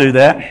 okay, I'll do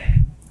that.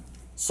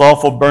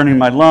 Sulfur burning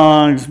my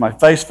lungs, my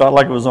face felt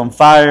like it was on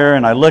fire,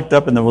 and I looked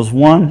up and there was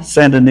one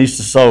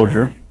Sandinista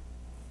soldier,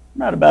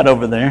 right about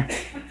over there,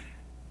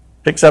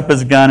 picks up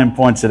his gun and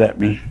points it at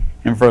me.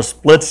 And for a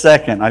split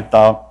second, I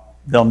thought,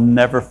 they'll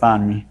never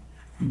find me.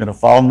 I'm going to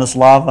fall in this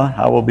lava.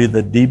 I will be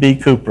the D.B.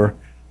 Cooper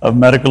of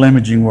medical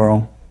imaging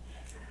world.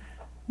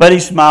 But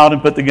he smiled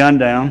and put the gun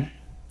down.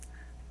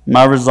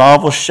 My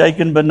resolve was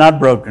shaken but not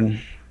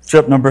broken.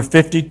 Trip number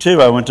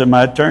 52, I went to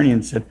my attorney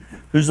and said,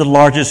 who's the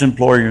largest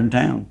employer in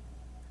town?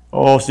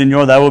 Oh,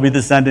 senor, that will be the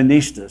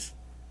Sandinistas.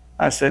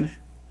 I said,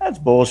 that's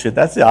bullshit.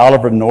 That's the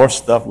Oliver North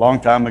stuff long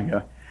time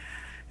ago.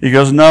 He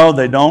goes, no,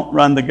 they don't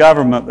run the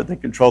government, but they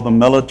control the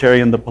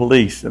military and the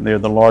police, and they're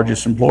the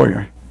largest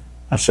employer.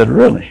 I said,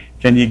 really?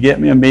 Can you get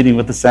me a meeting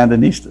with the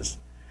Sandinistas?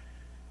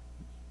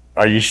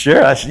 Are you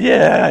sure? I said,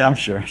 yeah, I'm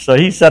sure. So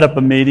he set up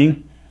a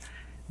meeting.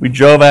 We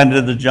drove out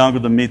into the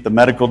jungle to meet the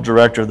medical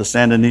director of the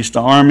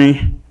Sandinista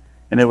Army,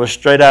 and it was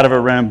straight out of a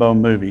Rambo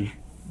movie.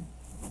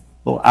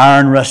 Little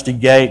iron rusty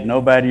gate,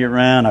 nobody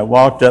around. I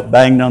walked up,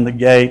 banged on the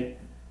gate.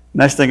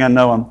 Next thing I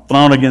know, I'm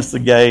thrown against the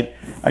gate.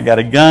 I got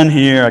a gun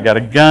here, I got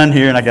a gun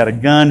here, and I got a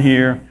gun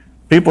here.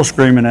 People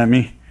screaming at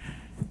me.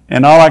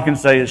 And all I can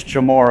say is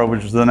Chamorro,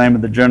 which was the name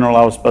of the general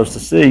I was supposed to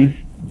see.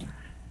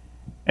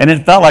 And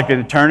it felt like an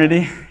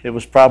eternity. It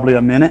was probably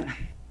a minute.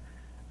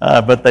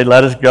 But they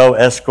let us go,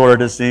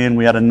 escorted us in.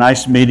 We had a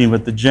nice meeting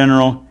with the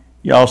general.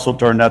 He also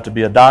turned out to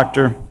be a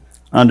doctor,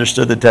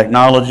 understood the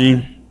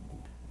technology,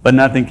 but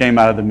nothing came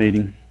out of the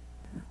meeting.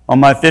 On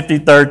my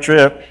 53rd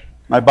trip,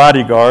 my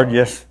bodyguard,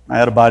 yes, I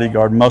had a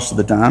bodyguard most of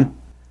the time,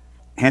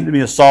 handed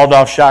me a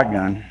sawed-off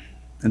shotgun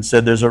and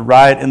said, there's a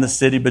riot in the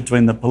city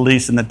between the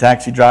police and the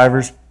taxi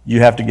drivers.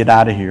 You have to get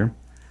out of here.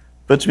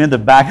 Puts me in the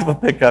back of a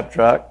pickup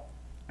truck,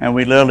 and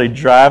we literally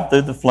drive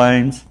through the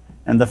flames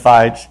and the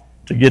fights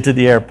to get to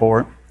the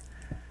airport.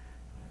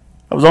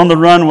 I was on the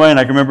runway, and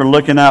I can remember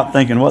looking out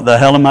thinking, what the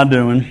hell am I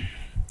doing?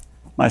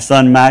 My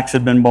son Max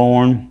had been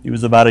born. He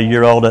was about a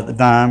year old at the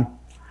time.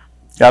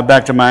 Got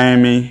back to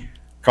Miami,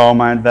 called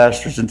my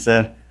investors and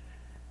said,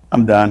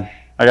 I'm done.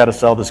 I got to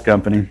sell this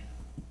company.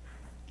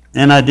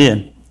 And I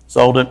did.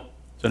 Sold it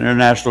to an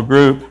international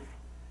group,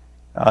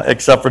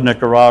 except for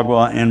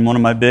Nicaragua. And one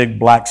of my big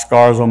black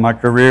scars on my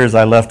career is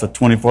I left a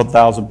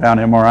 24,000-pound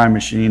MRI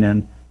machine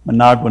in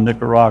Managua,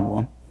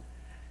 Nicaragua.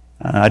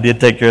 I did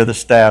take care of the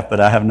staff, but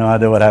I have no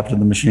idea what happened to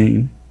the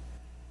machine.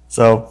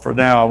 So for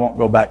now, I won't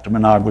go back to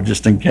Managua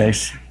just in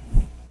case.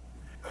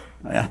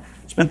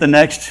 Spent the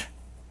next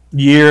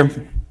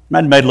year,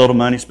 I'd made a little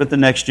money, spent the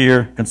next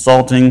year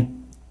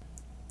consulting,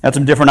 had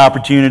some different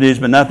opportunities,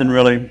 but nothing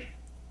really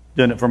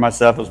doing it for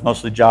myself. It was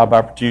mostly job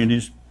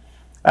opportunities.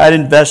 I had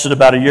invested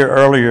about a year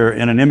earlier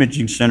in an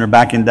imaging center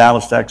back in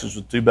Dallas, Texas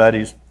with two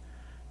buddies.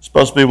 It's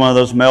supposed to be one of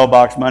those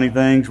mailbox money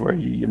things where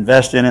you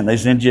invest in it and they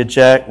send you a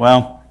check.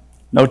 Well,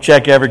 no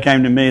check ever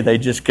came to me. They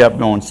just kept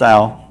going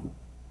south,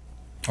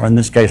 or in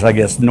this case, I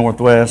guess,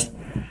 northwest.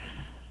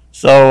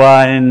 So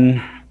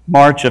in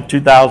March of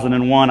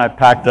 2001, I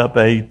packed up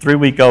a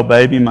 3-week-old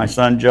baby, my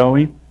son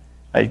Joey,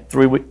 a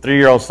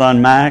 3-year-old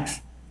son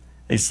Max,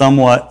 a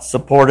somewhat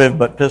supportive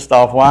but pissed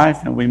off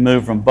wife, and we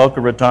moved from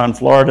Boca Raton,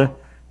 Florida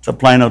to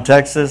Plano,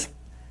 Texas.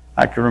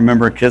 I can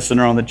remember kissing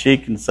her on the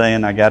cheek and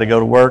saying, I got to go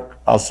to work.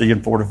 I'll see you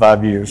in 4 to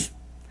 5 years.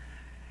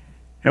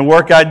 And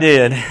work I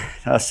did,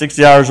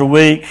 60 hours a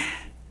week,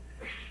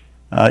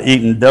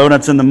 eating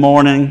donuts in the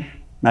morning,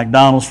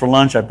 McDonald's for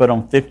lunch. I put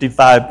on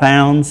 55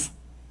 pounds.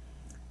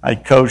 I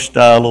coached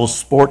little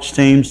sports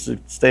teams to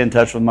stay in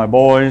touch with my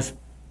boys.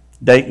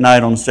 Date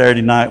night on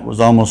Saturday night was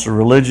almost a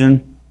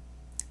religion.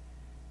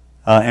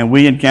 And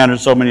we encountered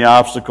so many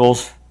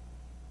obstacles.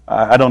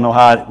 I don't know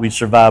how we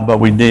survived, but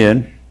we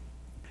did.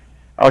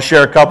 I'll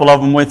share a couple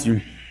of them with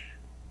you.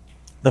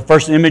 The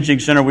first imaging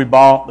center we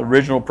bought, the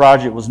original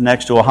project was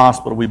next to a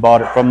hospital. We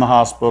bought it from the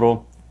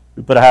hospital.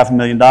 We put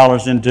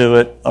 $500,000 into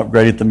it,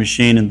 upgraded the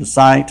machine and the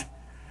site.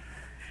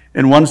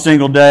 In one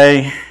single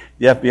day,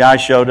 the FBI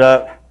showed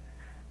up,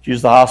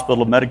 accused the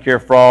hospital of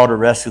Medicare fraud,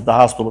 arrested the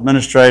hospital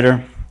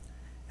administrator,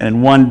 and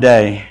in one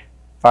day,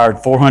 fired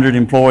 400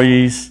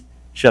 employees,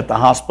 shut the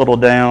hospital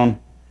down.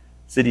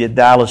 City of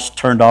Dallas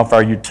turned off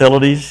our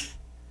utilities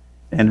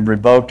and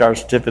revoked our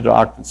certificate of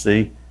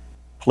occupancy.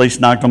 Police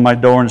knocked on my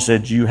door and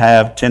said, you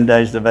have 10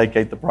 days to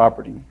vacate the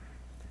property.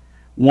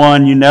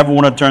 One, you never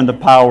want to turn the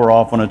power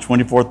off on a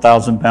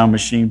 24,000-pound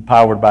machine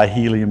powered by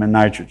helium and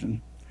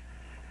nitrogen.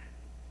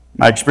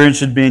 My experience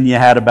had been you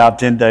had about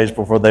 10 days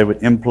before they would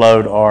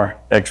implode or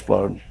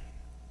explode.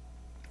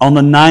 On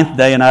the 9th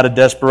day, and out of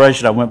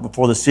desperation, I went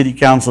before the City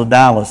Council of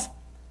Dallas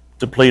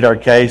to plead our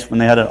case when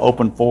they had an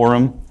open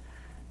forum.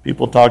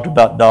 People talked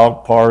about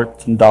dog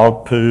parks and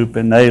dog poop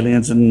and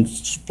aliens and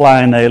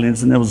flying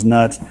aliens, and it was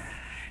nuts.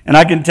 And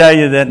I can tell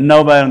you that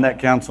nobody on that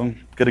council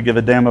could have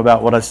given a damn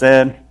about what I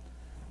said.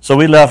 So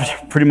we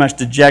left pretty much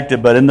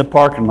dejected, but in the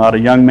parking lot, a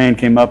young man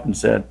came up and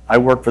said, I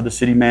work for the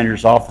city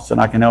manager's office and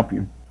I can help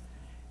you.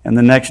 And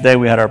the next day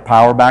we had our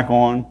power back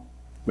on.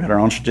 We had our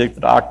own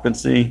certificate of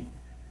occupancy,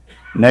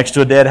 next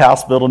to a dead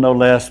house building no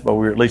less, but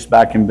we were at least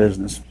back in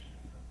business.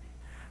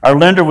 Our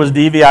lender was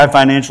DVI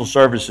Financial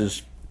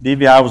Services.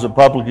 DVI was a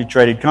publicly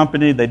traded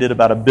company. They did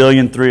about $1.3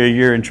 billion a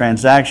year in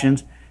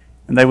transactions,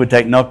 and they would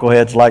take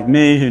knuckleheads like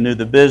me who knew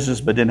the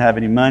business but didn't have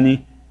any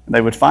money, and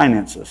they would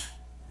finance us.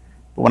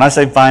 But when I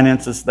say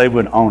finance us, they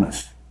would own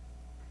us.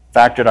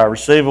 Factored our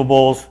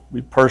receivables.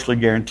 We personally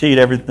guaranteed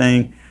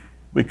everything.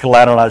 We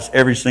collateralized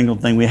every single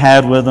thing we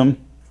had with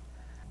them.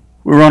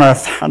 We were on I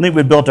think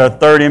we built our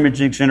 3rd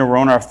imaging center. We're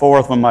on our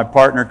 4th when my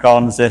partner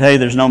called and said, hey,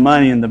 there's no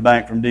money in the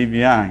bank from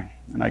DVI.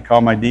 And I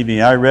called my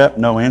DVI rep,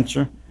 no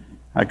answer.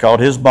 I called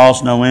his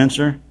boss, no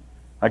answer.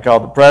 I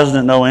called the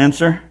president, no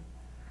answer.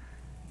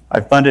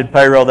 I funded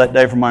payroll that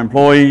day for my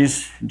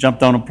employees,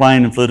 jumped on a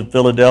plane and flew to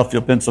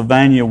Philadelphia,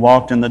 Pennsylvania,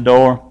 walked in the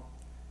door,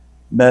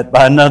 met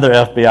by another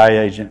FBI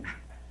agent.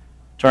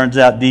 Turns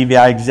out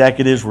DVI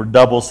executives were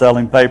double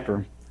selling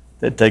paper.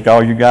 They'd take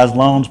all your guys'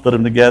 loans, put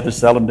them together,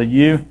 sell them to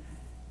you,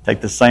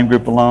 take the same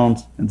group of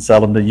loans and sell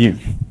them to you.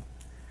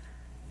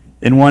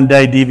 In one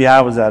day,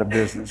 DVI was out of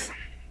business.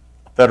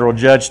 A federal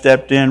judge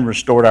stepped in,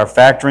 restored our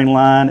factoring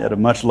line at a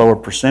much lower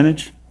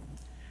percentage.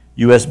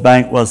 U.S.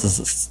 Bank was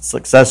a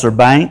successor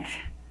bank.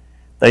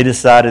 They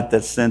decided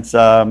that since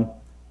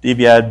DVI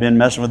had been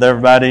messing with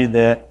everybody,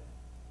 that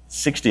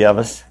 60 of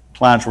us,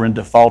 clients, were in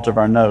default of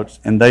our notes,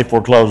 and they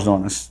foreclosed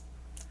on us.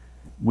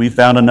 We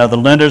found another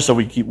lender, so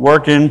we keep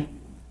working.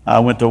 I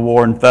went to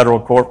war in federal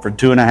court for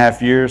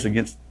 2.5 years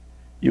against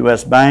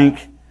U.S.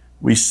 Bank.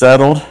 We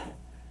settled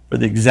for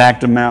the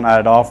exact amount I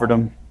had offered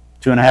them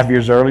 2.5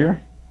 years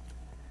earlier.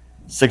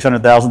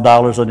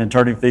 $600,000 on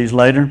attorney fees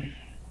later.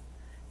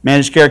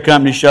 Managed care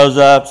company shows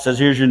up, says,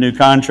 here's your new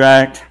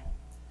contract.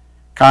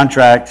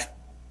 Contract,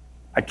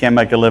 I can't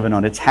make a living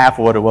on it. It's half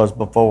of what it was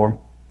before.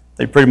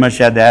 They pretty much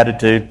had the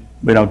attitude,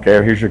 we don't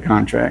care, here's your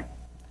contract.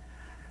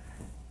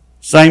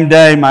 Same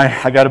day,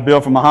 I got a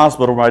bill from a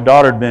hospital where my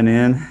daughter had been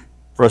in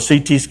for a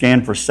CT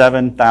scan for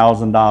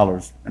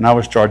 $7,000, and I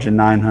was charging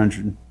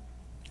 $900.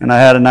 And I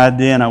had an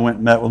idea, and I went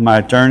and met with my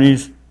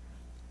attorneys,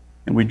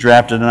 and we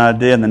drafted an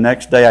idea, and the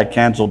next day I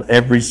canceled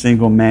every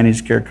single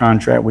managed care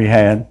contract we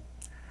had.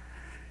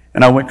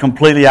 And I went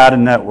completely out of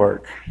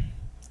network.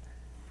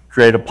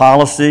 Create a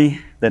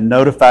policy that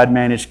notified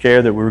managed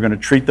care that we were going to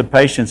treat the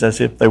patients as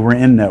if they were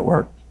in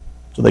network.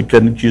 So they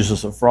couldn't accuse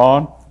us of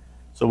fraud.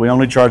 So we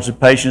only charge the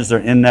patients their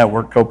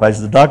in-network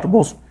copays and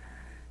deductibles.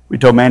 We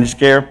told managed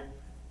care,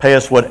 pay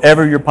us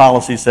whatever your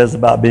policy says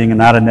about being an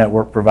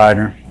out-of-network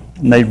provider.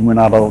 And they went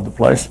out all over the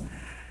place.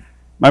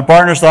 My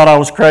partners thought I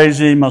was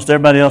crazy. Most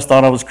everybody else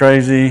thought I was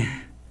crazy.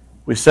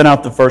 We sent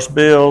out the first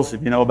bills.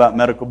 If you know about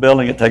medical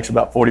billing, it takes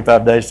about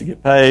 45 days to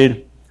get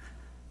paid.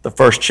 The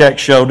first check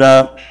showed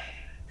up.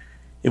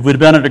 If we'd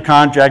been under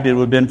contract, it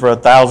would have been for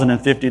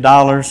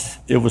 $1,050.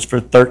 It was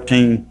for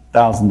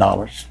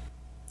 $13,000.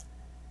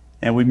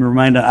 And we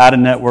remained an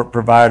out-of-network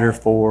provider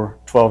for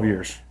 12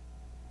 years.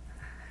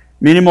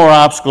 Many more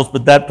obstacles,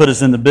 but that put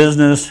us in the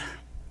business.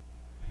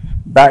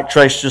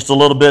 Backtrace just a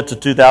little bit to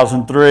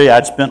 2003.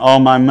 I'd spent all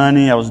my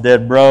money. I was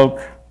dead broke.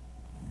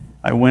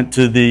 I went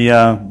to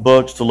the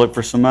books to look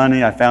for some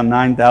money. I found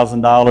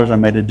 $9,000. I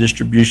made a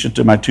distribution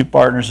to my two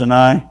partners and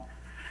I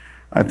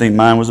think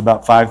mine was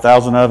about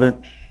 $5,000 of it.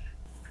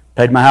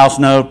 Paid my house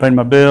note, paid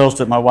my bills,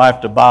 took my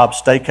wife to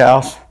Bob's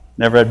Steakhouse.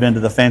 Never had been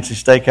to the fancy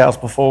steakhouse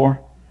before.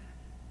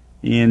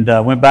 And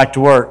went back to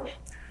work.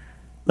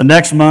 The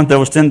next month, there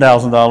was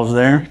 $10,000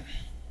 there.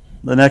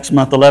 The next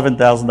month,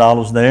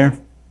 $11,000 there.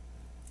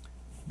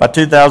 By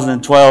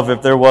 2012,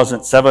 if there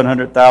wasn't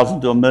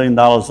 $700,000 to $1 million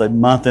a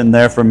month in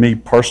there for me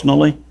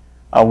personally,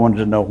 I wanted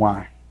to know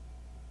why.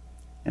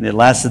 And it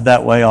lasted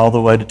that way all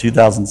the way to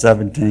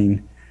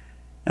 2017.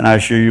 And I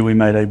assure you, we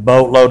made a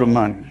boatload of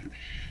money.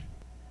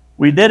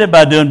 We did it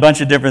by doing a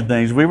bunch of different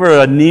things. We were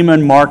a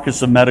Neiman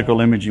Marcus of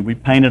medical imaging. We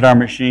painted our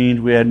machines.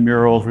 We had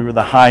murals. We were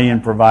the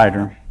high-end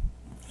provider.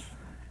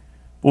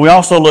 But we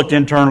also looked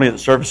internally at the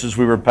services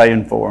we were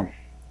paying for,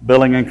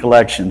 billing and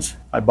collections.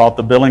 I bought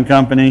the billing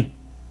company,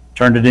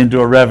 turned it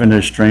into a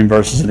revenue stream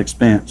versus an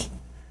expense.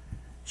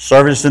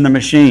 Service in the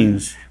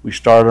machines. We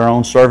started our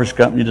own service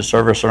company to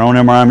service our own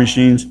MRI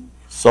machines,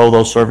 sold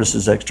those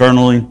services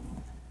externally.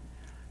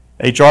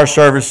 HR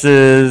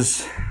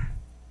services,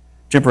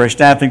 temporary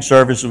staffing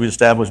services, we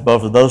established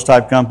both of those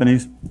type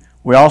companies.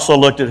 We also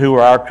looked at who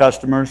were our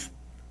customers.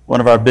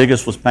 One of our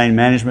biggest was pain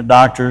management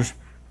doctors.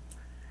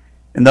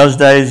 In those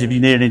days, if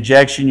you needed an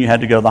injection, you had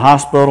to go to the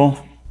hospital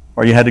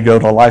or you had to go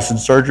to a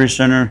licensed surgery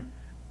center.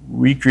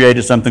 We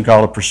created something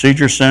called a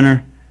procedure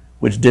center,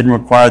 which didn't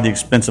require the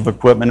expensive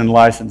equipment and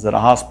license that a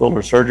hospital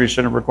or surgery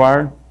center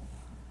required.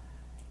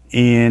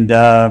 And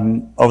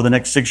over the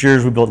next 6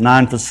 years, we built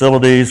 9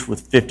 facilities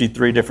with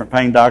 53 different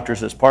pain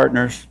doctors as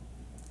partners.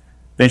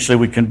 Eventually,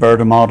 we converted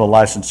them all to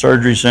licensed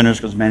surgery centers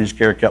because managed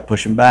care kept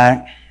pushing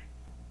back.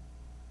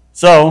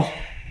 So,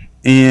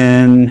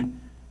 in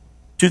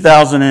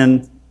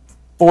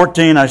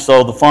 2014, I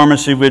sold the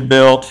pharmacy we'd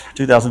built.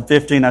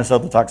 2015, I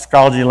sold the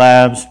toxicology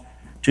labs.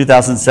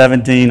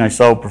 2017, I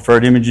sold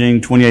Preferred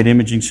Imaging, 28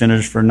 imaging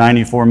centers for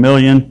 $94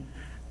 million,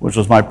 which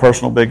was my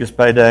personal biggest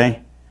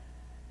payday.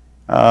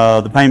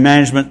 The pain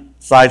management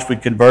sites we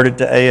converted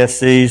to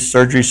ASCs,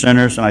 surgery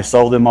centers, and I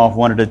sold them off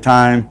one at a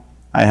time.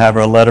 I have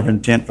a letter of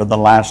intent for the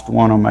last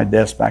one on my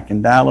desk back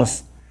in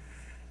Dallas.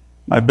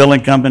 My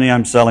billing company,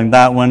 I'm selling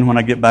that one when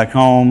I get back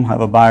home. I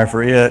have a buyer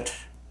for it.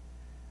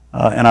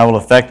 And I will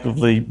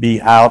effectively be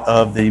out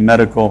of the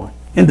medical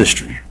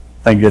industry.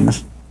 Thank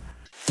goodness.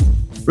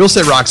 Real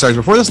Estate Rockstars,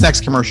 before this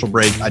next commercial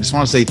break, I just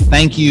want to say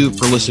thank you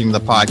for listening to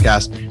the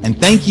podcast and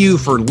thank you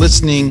for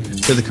listening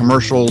to the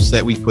commercials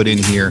that we put in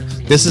here.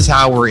 This is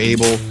how we're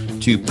able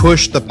to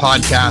push the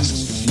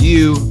podcast to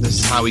you. This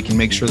is how we can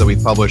make sure that we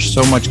publish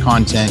so much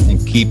content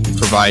and keep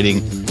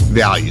providing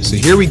value. So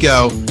here we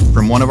go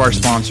from one of our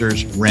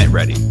sponsors, Rent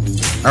Ready.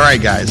 All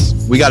right, guys,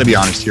 we got to be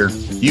honest here.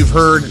 You've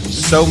heard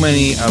so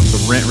many of the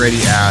Rent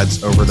Ready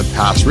ads over the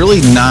past really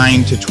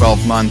 9 to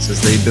 12 months as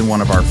they've been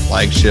one of our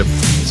flagship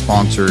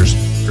sponsors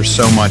for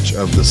so much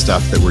of the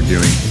stuff that we're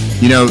doing.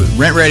 You know,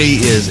 Rent Ready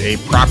is a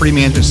property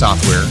management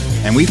software,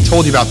 and we've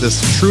told you about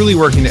this, truly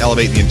working to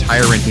elevate the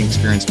entire renting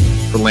experience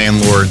for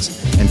landlords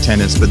and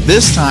tenants. But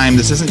this time,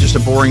 this isn't just a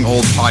boring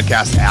old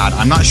podcast ad.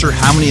 I'm not sure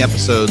how many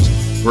episodes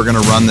we're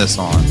going to run this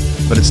on,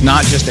 but it's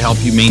not just to help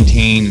you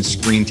maintain and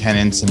screen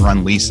tenants and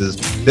run leases.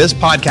 This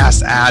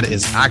podcast ad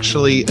is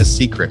actually a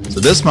secret. So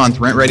this month,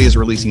 Rent Ready is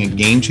releasing a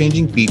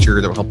game-changing feature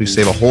that will help you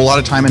save a whole lot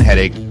of time and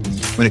headache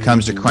when it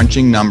comes to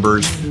crunching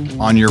numbers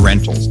on your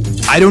rentals.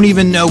 I don't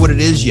even know what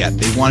it is yet.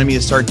 They wanted me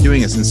to start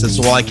doing this and said,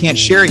 so while I can't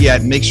share it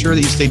yet, make sure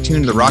that you stay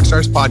tuned to the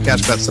Rockstars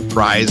podcast for that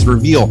surprise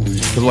reveal,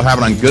 because we'll have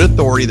it on good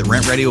authority that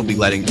Rent Ready will be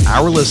letting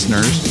our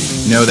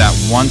listeners know that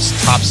once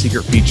top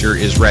secret feature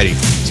is ready.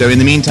 So in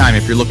the meantime,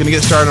 if you're looking to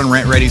get started on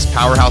Rent Ready's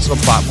powerhouse of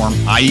a platform,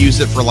 I use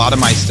it for a lot of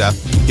my stuff.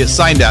 Get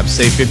signed up,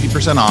 save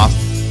 50% off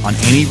on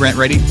any Rent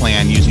Ready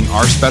plan using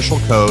our special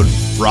code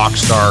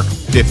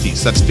ROCKSTAR50.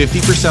 So that's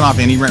 50% off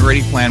any Rent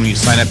Ready plan when you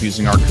sign up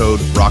using our code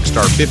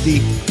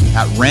ROCKSTAR50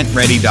 at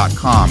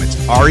rentredi.com. It's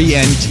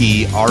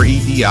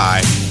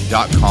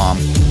RENTREDI.com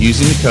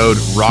using the code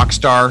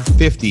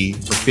ROCKSTAR50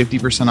 for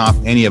 50% off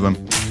any of them.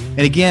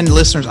 And again,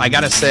 listeners, I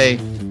got to say,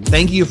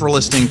 thank you for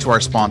listening to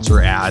our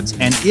sponsor ads.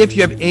 And if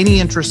you have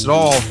any interest at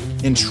all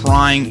in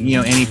trying,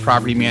 any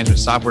property management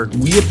software,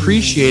 we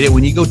appreciate it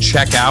when you go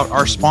check out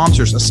our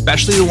sponsors,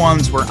 especially the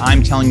ones where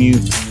I'm telling you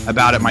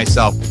about it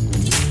myself.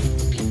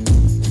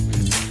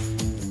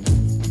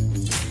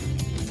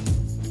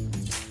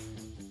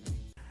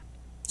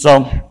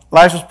 So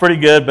life was pretty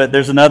good, but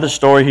there's another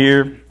story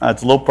here.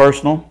 It's a little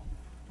personal.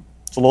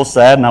 It's a little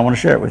sad, and I want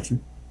to share it with you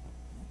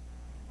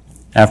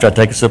after I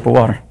take a sip of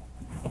water.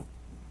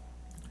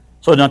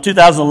 So in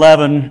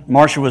 2011,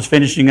 Marcia was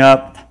finishing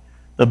up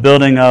the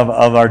building of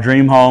our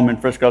dream home in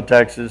Frisco,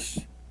 Texas,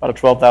 about a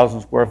 12,000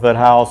 square foot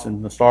house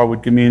in the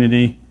Starwood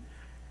community.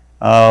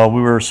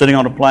 We were sitting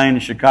on a plane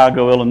in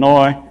Chicago,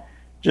 Illinois.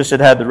 Just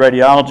had the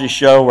radiology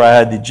show where I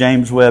had the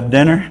James Webb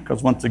dinner,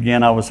 because once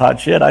again I was hot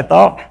shit, I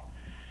thought.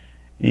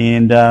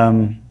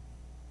 And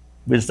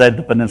we stayed at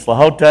the Peninsula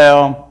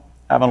Hotel,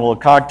 having a little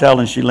cocktail,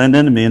 and she leaned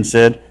into me and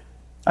said,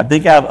 I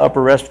think I have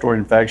upper respiratory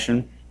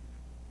infection,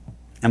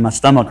 and my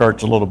stomach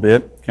hurts a little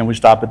bit. Can we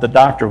stop at the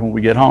doctor when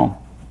we get home?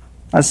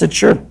 I said,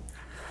 sure.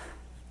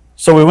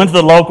 So we went to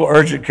the local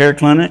urgent care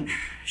clinic.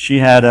 She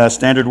had a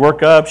standard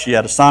workup, she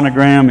had a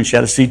sonogram, and she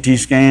had a CT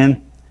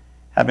scan.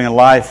 Having a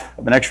life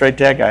of an x-ray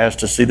tech, I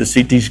asked to see the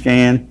CT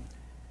scan,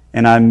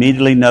 and I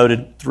immediately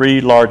noted 3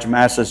 large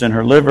masses in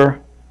her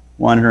liver,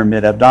 one in her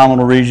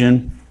mid-abdominal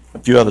region, a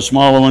few other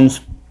smaller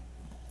ones.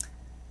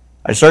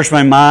 I searched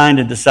my mind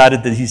and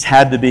decided that these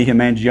had to be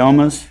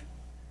hemangiomas,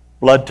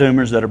 blood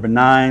tumors that are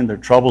benign, they're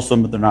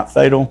troublesome, but they're not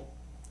fatal.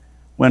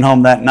 Went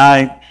home that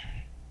night,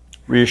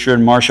 reassured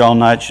Marcia all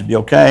night she'd be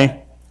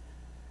okay.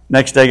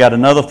 Next day, got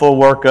another full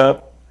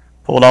workup,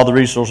 pulled all the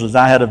resources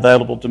I had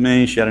available to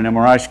me. She had an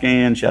MRI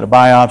scan, she had a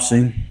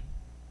biopsy.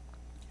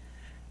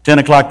 10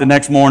 o'clock the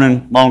next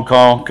morning, phone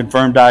call,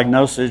 confirmed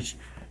diagnosis,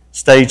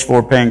 stage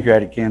 4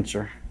 pancreatic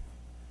cancer.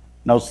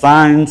 No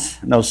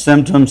signs, no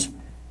symptoms,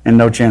 and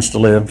no chance to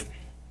live.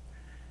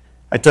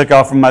 I took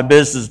off from my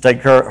business to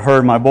take her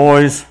and my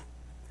boys.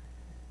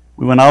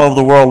 We went all over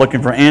the world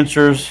looking for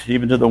answers,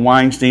 even to the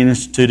Weinstein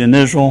Institute in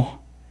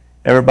Israel.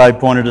 Everybody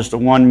pointed us to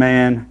one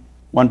man,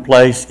 one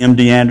place,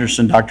 MD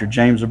Anderson, Dr.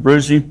 James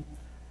Abruzzi.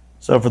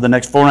 So for the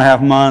next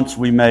 4.5 months,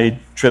 we made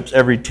trips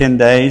every 10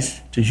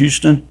 days to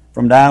Houston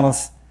from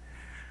Dallas,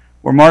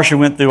 where Marcia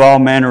went through all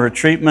manner of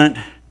treatment,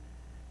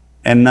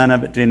 and none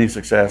of it to any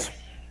success.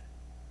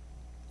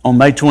 On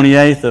May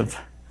 28th of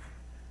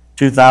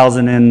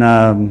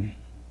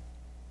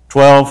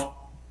 2012,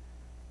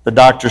 the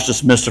doctors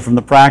dismissed her from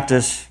the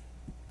practice,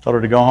 told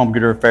her to go home,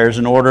 get her affairs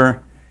in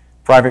order.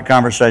 Private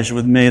conversation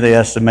with me, they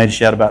estimated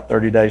she had about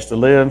 30 days to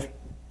live.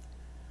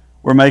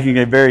 We're making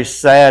a very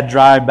sad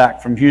drive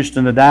back from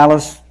Houston to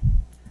Dallas.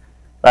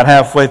 About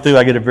halfway through,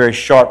 I get a very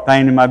sharp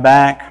pain in my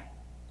back.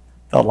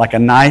 Felt like a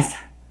knife.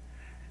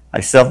 I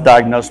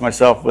self-diagnosed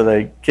myself with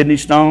a kidney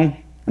stone,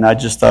 and I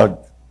just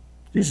thought,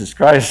 Jesus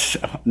Christ,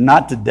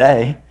 not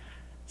today.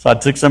 So I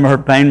took some of her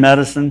pain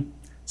medicine,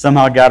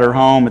 somehow got her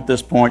home. At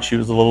this point, she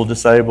was a little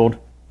disabled, a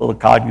little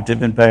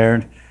cognitive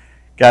impaired.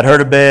 Got her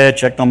to bed,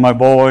 checked on my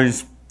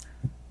boys,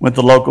 went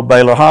to the local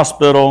Baylor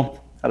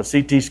Hospital, had a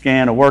CT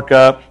scan, a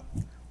workup.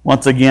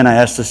 Once again, I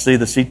asked to see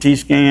the CT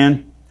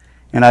scan,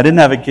 and I didn't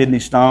have a kidney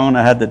stone.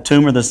 I had the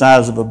tumor the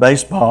size of a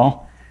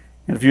baseball,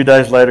 and a few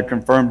days later,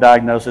 confirmed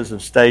diagnosis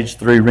of stage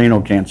 3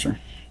 renal cancer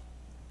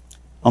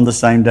on the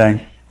same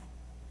day.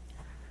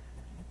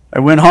 I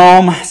went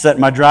home, sat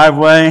in my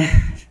driveway,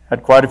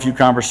 had quite a few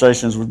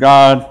conversations with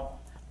God.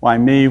 Why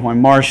me? Why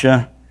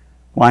Marcia?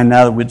 Why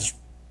now that we'd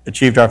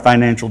achieved our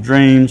financial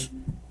dreams?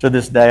 To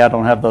this day, I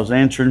don't have those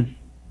answered.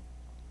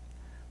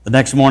 The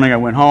next morning, I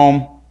went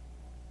home.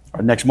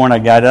 Or next morning,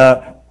 I got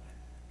up,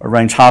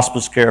 arranged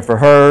hospice care for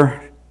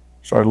her,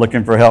 started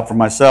looking for help for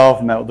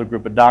myself, met with a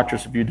group of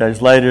doctors a few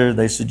days later.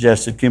 They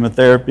suggested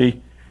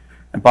chemotherapy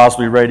and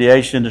possibly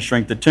radiation to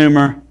shrink the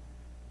tumor.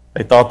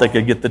 They thought they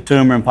could get the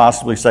tumor and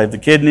possibly save the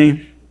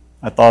kidney.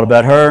 I thought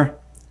about her,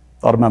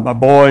 thought about my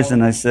boys,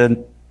 and I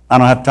said, I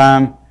don't have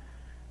time,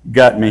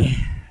 gut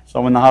me.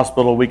 So in the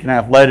hospital a week and a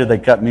half later, they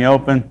cut me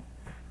open.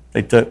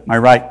 They took my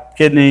right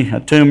kidney, a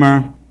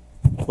tumor,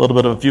 a little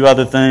bit of a few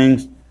other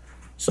things,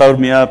 sewed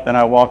me up, and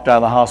I walked out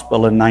of the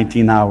hospital in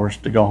 19 hours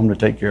to go home to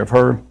take care of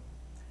her.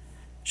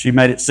 She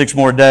made it 6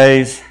 more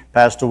days,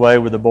 passed away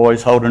with the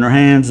boys holding her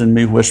hands and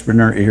me whispering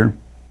in her ear.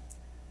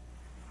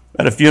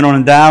 At a funeral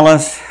in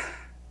Dallas,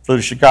 flew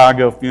to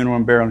Chicago, funeral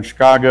and burial in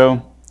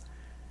Chicago.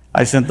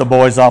 I sent the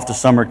boys off to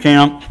summer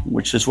camp,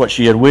 which is what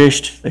she had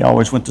wished. They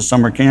always went to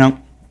summer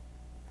camp.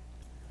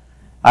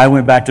 I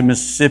went back to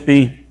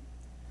Mississippi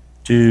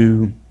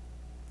to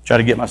try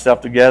to get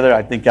myself together.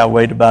 I think I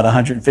weighed about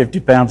 150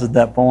 pounds at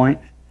that point.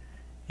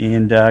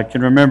 And I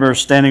can remember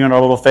standing on our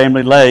little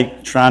family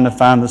lake trying to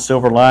find the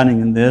silver lining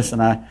in this,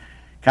 and I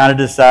kind of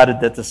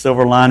decided that the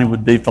silver lining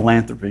would be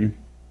philanthropy.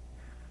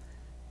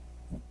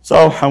 So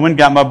I went and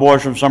got my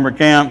boys from summer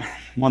camp.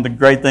 One of the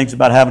great things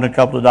about having a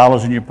couple of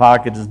dollars in your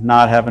pocket is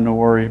not having to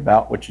worry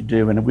about what you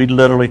do. And we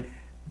literally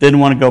didn't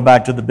want to go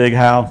back to the big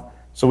house,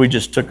 so we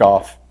just took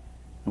off.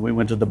 And we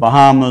went to the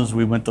Bahamas,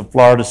 we went to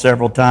Florida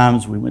several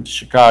times, we went to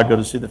Chicago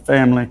to see the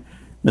family,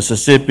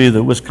 Mississippi,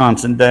 the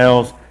Wisconsin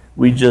Dells.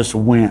 We just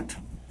went.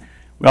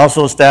 We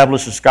also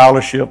established a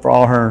scholarship for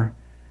all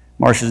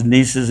Marcia's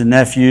nieces and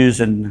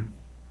nephews and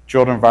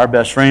children of our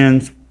best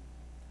friends.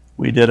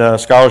 We did a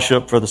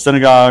scholarship for the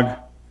synagogue,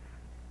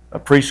 a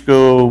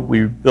preschool.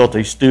 We built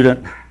a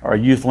student or a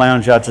youth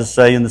lounge, I should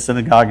say, in the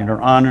synagogue in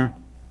her honor.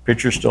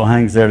 Picture still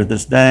hangs there to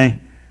this day.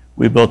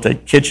 We built a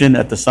kitchen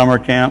at the summer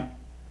camp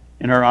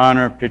in her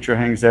honor. Picture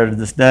hangs there to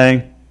this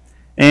day.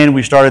 And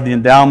we started the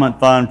endowment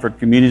fund for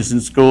communities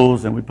and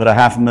schools, and we put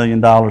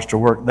 $500,000 to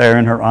work there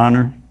in her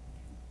honor.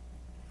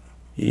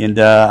 And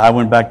I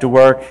went back to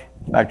work,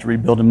 back to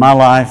rebuilding my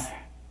life.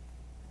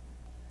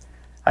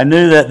 I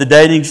knew that the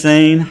dating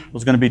scene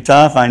was going to be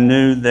tough. I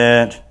knew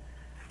that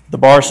the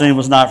bar scene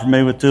was not for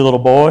me with two little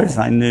boys.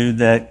 I knew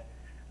that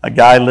a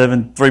guy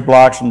living 3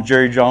 blocks from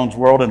Jerry Jones'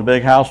 World in a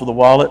big house with a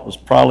wallet was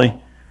probably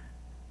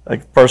a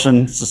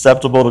person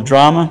susceptible to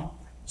drama.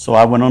 So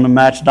I went on to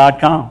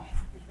Match.com.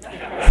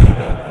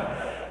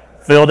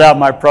 Filled out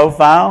my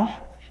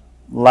profile,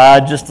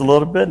 lied just a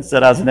little bit and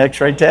said I was an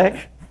x-ray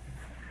tech.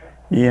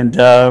 And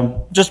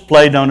just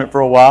played on it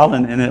for a while.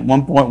 And at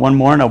one point, one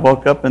morning, I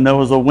woke up and there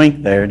was a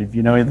wink there. And if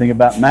you know anything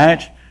about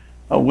Match,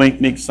 a wink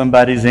means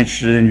somebody's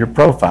interested in your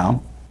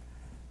profile.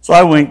 So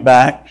I winked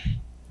back.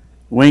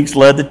 Winks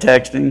led to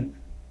texting.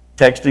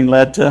 Texting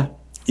led to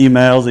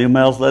emails.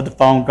 Emails led to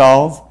phone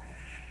calls.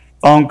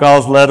 Phone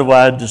calls led to what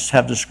I just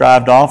have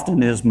described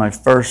often is my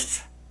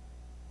first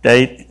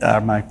date,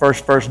 my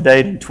first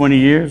date in 20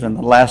 years and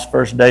the last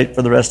first date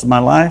for the rest of my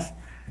life.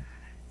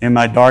 In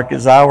my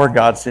darkest hour,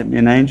 God sent me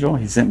an angel.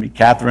 He sent me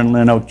Catherine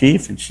Lynn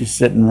O'Keefe, and she's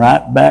sitting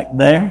right back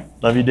there.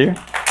 Love you, dear.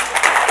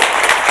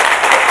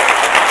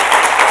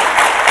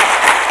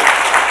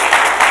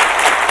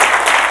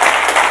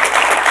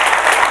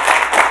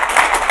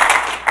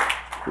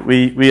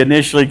 We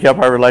initially kept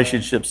our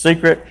relationship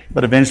secret,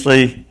 but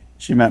eventually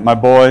she met my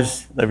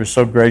boys. They were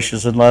so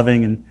gracious and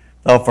loving and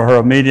fell for her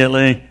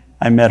immediately.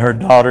 I met her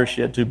daughter.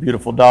 She had 2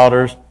 beautiful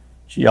daughters.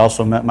 She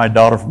also met my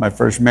daughter from my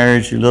first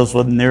marriage. She lives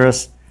with near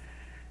us.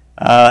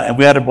 And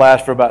we had a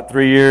blast for about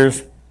 3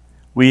 years.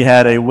 We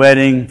had a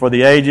wedding for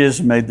the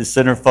ages, made the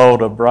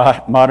centerfold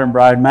of Modern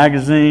Bride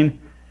magazine.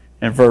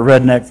 And for a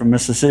redneck from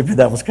Mississippi,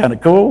 that was kind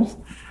of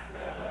cool.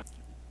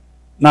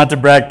 Not to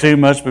brag too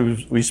much,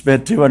 but we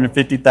spent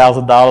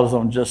 $250,000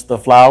 on just the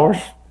flowers.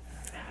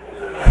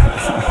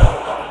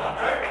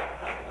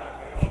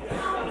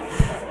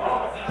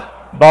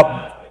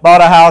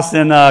 Bought a house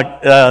in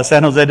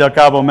San Jose del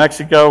Cabo,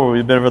 Mexico, where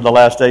we've been for the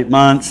last 8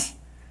 months.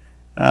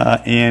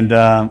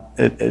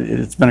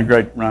 It's been a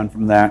great run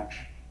from that.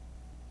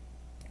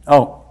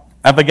 Oh,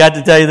 I forgot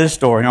to tell you this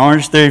story,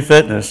 Orange Theory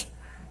Fitness.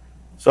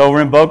 So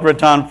we're in Boca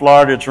Raton,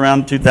 Florida. It's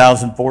around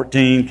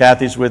 2014.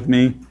 Kathy's with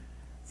me.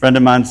 A friend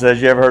of mine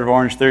says, you ever heard of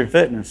Orange Theory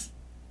Fitness?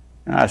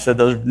 And I said,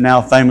 those are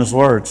now famous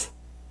words.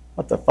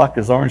 What the fuck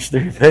is Orange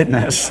Theory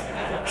Fitness?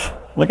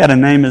 What kind of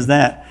name is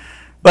that?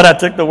 But I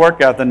took the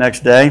workout the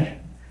next day.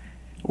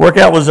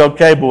 Workout was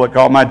okay, but what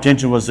caught my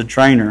attention was the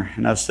trainer.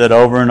 And I've said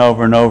over and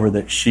over and over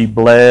that she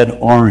bled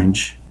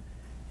orange.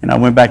 And I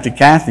went back to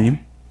Kathy,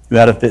 who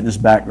had a fitness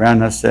background,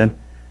 and I said,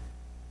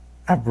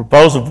 I have a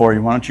proposal for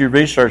you. Why don't you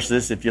research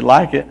this? If you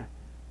like it,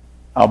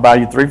 I'll buy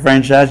you 3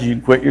 franchises. You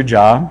can quit your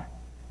job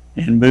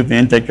and move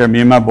in, take care of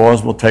me and my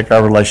boys. We'll take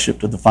our relationship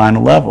to the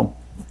final level.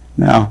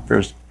 Now, if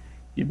there's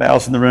anybody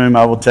else in the room,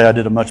 I will tell you I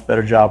did a much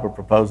better job of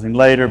proposing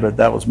later, but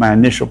that was my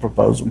initial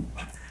proposal.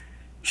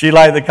 She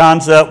liked the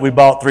concept. We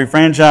bought 3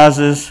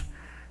 franchises.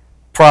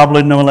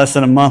 Probably no less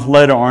than a month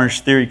later, Orange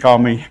Theory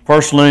called me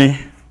personally.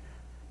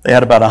 They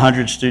had about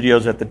 100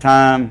 studios at the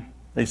time.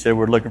 They said,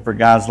 we're looking for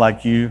guys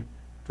like you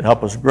to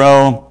help us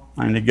grow.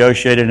 I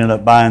negotiated and ended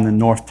up buying the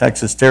North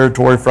Texas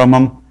territory from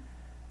them.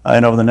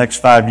 And over the next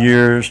 5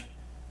 years,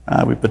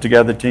 we put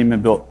together a team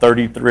and built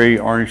 33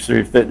 Orange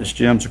Theory fitness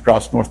gyms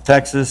across North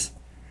Texas.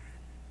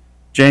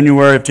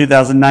 January of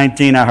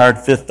 2019, I hired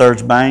Fifth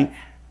Thirds Bank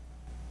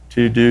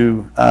to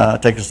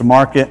take us to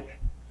market.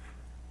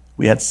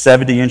 We had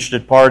 70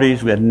 interested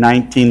parties. We had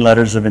 19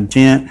 letters of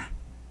intent.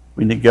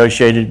 We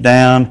negotiated it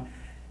down.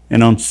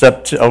 And on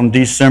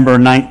December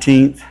 9, of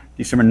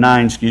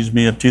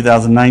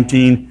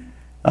 2019,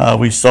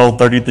 we sold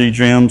 33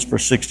 gyms for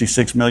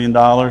 $66 million.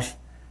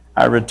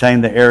 I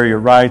retained the area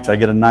rights. I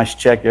get a nice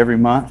check every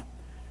month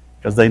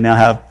because they now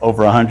have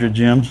over 100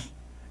 gyms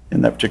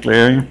in that particular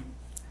area.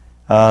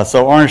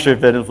 So Orange Theory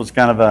Fitness was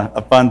kind of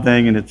a fun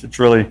thing, and it's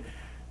really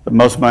the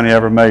most money I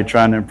ever made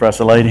trying to impress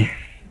a lady.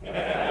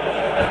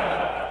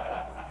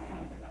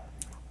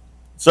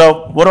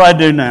 So what do I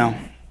do now?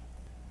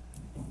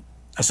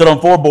 I sit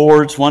on 4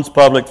 boards, 1's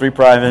public, 3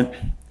 private.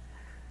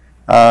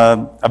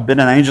 I've been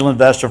an angel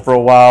investor for a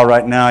while.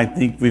 Right now, I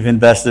think we've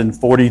invested in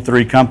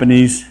 43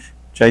 companies.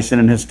 Jason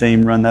and his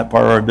team run that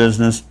part of our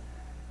business.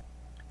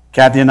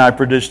 Kathy and I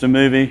produced a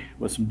movie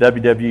with some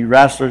WWE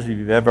wrestlers. If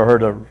you've ever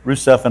heard of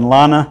Rusev and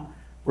Lana,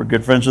 we're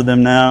good friends with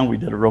them now. We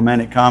did a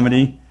romantic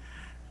comedy.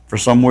 For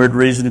some weird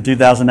reason, in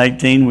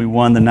 2018, we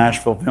won the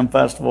Nashville Film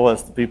Festival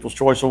as the People's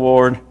Choice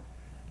Award.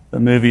 The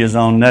movie is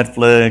on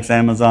Netflix,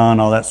 Amazon,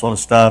 all that sort of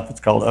stuff.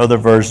 It's called Other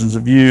Versions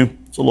of You.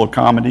 It's a little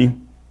comedy.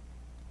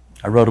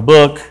 I wrote a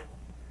book.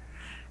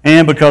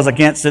 And because I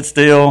can't sit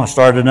still, I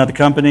started another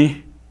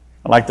company.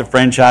 I like the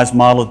franchise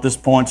model at this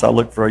point, so I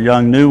looked for a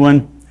young new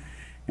one.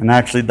 And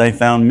actually, they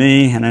found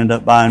me and ended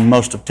up buying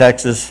most of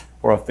Texas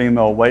for a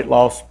female weight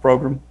loss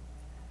program.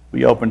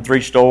 We opened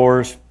 3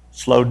 stores,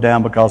 slowed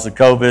down because of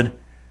COVID.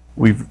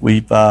 We've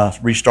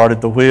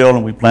restarted the wheel,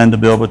 and we plan to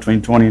build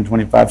between 20 and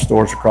 25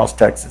 stores across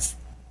Texas.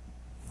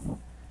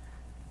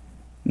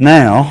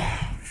 Now,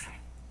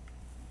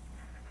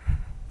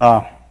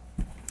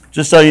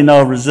 just so you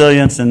know,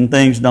 resilience and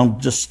things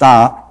don't just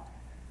stop.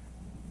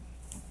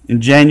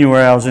 In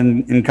January, I was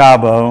in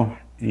Cabo,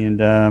 and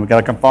we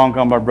got a phone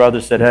call. My brother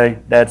said, "Hey,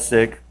 Dad's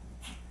sick."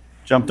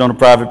 Jumped on a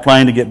private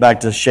plane to get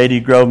back to Shady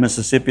Grove,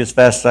 Mississippi as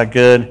fast as I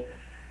could.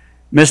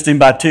 Missed him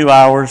by 2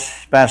 hours.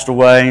 He passed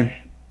away.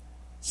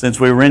 Since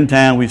we were in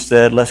town, we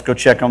said, let's go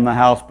check on the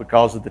house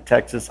because of the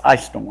Texas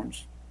ice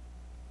storms.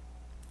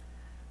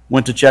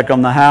 Went to check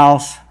on the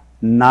house.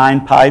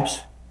 9 pipes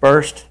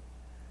burst.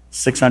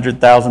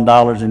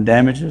 $600,000 in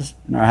damages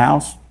in our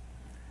house.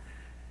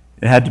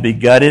 It had to be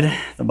gutted,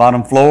 the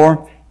bottom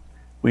floor.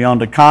 We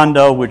owned a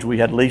condo, which we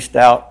had leased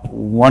out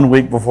 1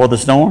 week before the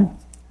storm.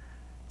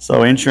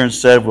 So insurance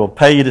said, we'll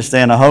pay you to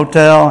stay in a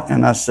hotel.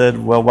 And I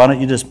said, well, why don't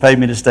you just pay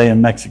me to stay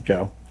in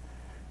Mexico?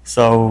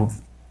 So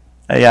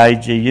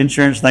AIG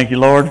Insurance, thank you,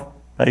 Lord,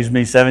 pays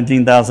me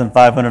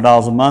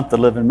 $17,500 a month to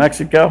live in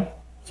Mexico.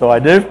 So I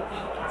do.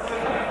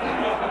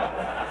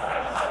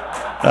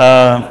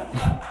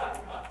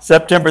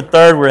 September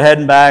 3rd, we're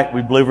heading back.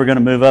 We believe we're going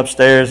to move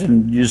upstairs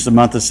and use the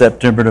month of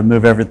September to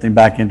move everything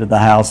back into the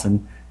house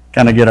and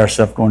kind of get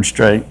ourselves going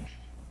straight.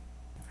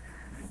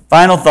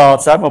 Final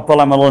thoughts. I'm going to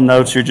pull out my little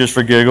notes here just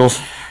for giggles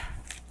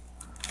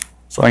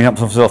so I can help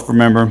myself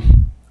remember.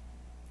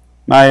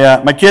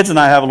 My kids and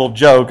I have a little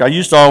joke. I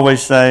used to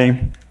always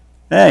say,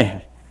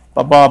 hey, if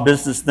I bought a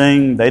business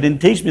thing, they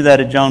didn't teach me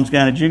that at Jones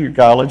County Junior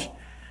College.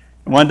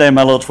 And one day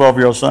my little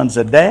 12-year-old son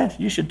said, Dad,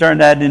 you should turn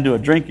that into a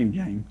drinking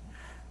game.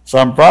 So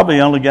I'm probably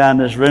the only guy in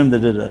this room that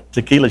did a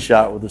tequila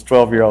shot with his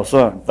 12-year-old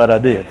son, but I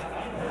did.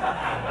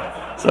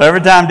 So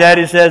every time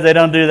Daddy says they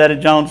don't do that at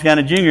Jones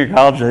County Junior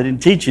College, they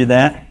didn't teach you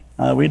that,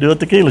 we do a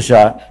tequila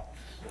shot.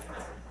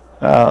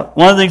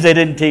 One of the things they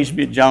didn't teach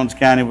me at Jones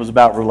County was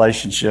about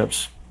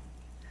relationships.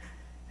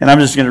 And I'm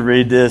just going to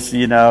read this.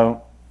 You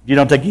know, you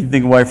don't take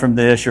anything away from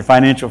this. Your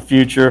financial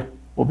future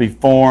will be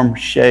formed,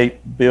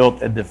 shaped,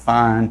 built, and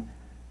defined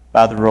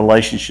by the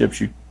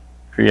relationships you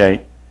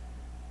create.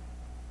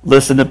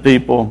 Listen to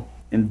people,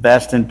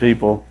 invest in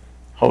people,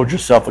 hold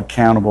yourself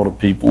accountable to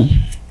people.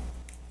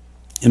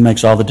 It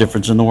makes all the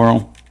difference in the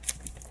world.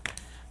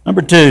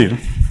 Number 2,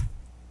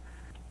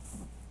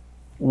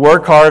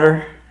 work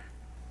harder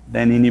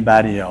than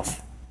anybody else.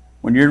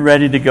 When you're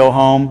ready to go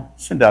home,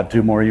 send out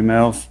 2 more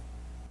emails.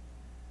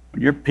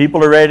 When your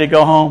people are ready to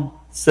go home,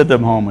 send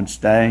them home and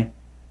stay.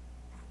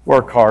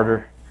 Work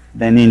harder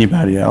than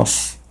anybody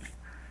else.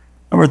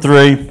 Number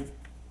 3,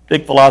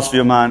 big philosophy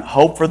of mine,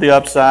 hope for the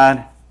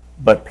upside,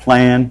 but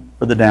plan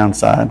for the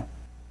downside.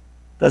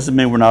 Doesn't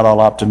mean we're not all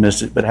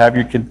optimistic, but have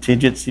your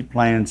contingency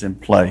plans in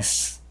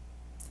place.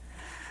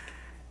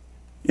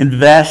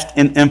 Invest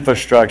in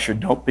infrastructure.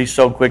 Don't be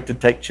so quick to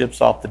take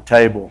chips off the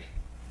table.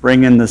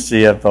 Bring in the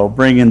CFO,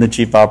 bring in the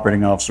chief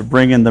operating officer,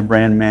 bring in the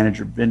brand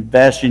manager.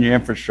 Invest in your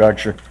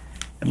infrastructure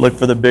and look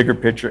for the bigger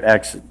picture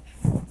exit.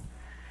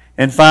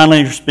 And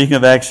finally, speaking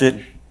of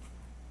exit,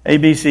 A,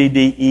 B, C,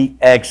 D, E,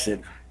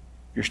 exit.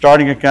 You're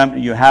starting a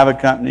company, you have a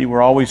company,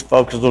 we're always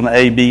focused on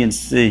A, B, and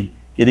C,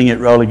 getting it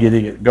rolling,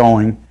 getting it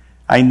going.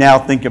 I now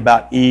think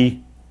about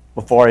E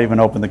before I even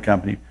open the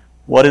company.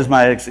 What is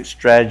my exit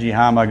strategy?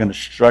 How am I going to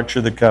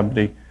structure the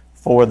company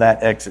for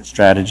that exit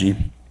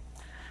strategy?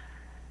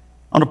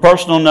 On a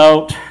personal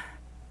note,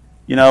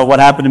 you know, what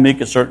happened to me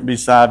could certainly be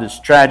sad.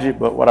 It's tragic,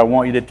 but what I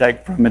want you to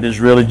take from it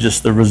is really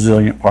just the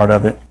resilient part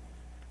of it.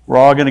 We're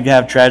all going to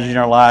have tragedy in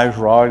our lives.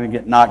 We're all going to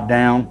get knocked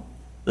down.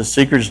 The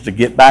secret is to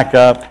get back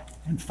up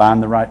and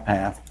find the right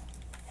path.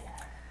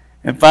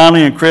 And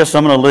finally, and Chris,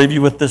 I'm going to leave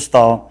you with this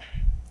thought.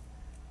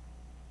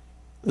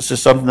 This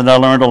is something that I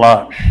learned a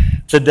lot.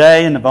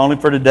 Today, and if only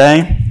for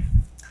today,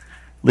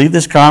 leave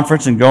this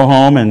conference and go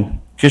home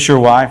and kiss your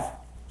wife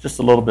just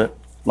a little bit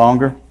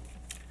longer.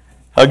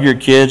 Hug your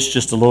kids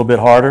just a little bit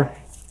harder.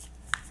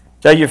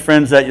 Tell your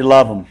friends that you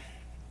love them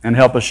and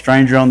help a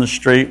stranger on the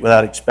street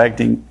without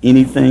expecting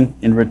anything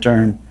in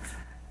return.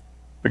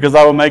 Because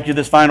I will make you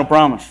this final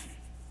promise.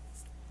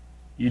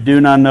 You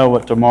do not know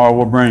what tomorrow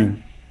will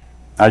bring.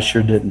 I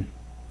sure didn't.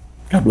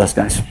 God bless,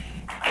 guys.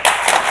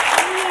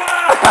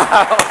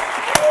 Wow.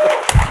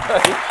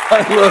 I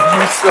love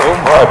you so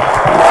much.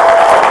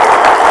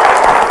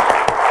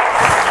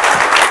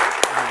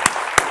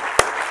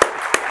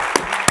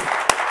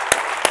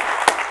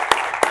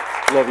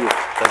 Love you.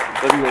 Thank you.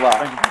 Love you a lot.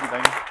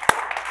 Thank you.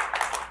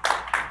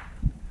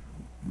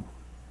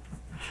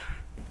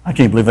 I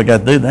can't believe I got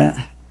to do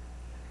that.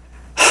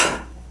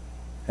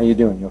 How you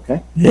doing? You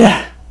okay?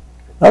 Yeah,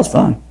 that was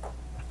fun.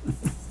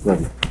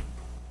 Love you.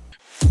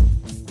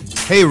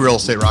 Hey, Real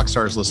Estate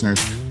Rockstars listeners.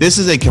 This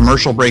is a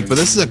commercial break, but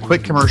this is a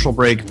quick commercial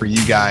break for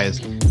you guys.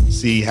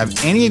 See,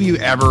 have any of you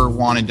ever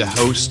wanted to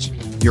host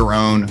your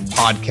own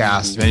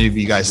podcast? If any of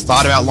you guys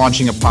thought about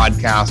launching a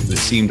podcast, but it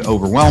seemed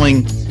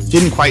overwhelming,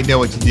 didn't quite know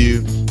what to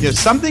do,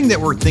 something that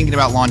we're thinking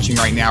about launching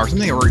right now, or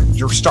something that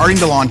we're starting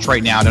to launch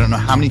right now, I don't know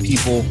how many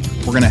people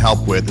we're going to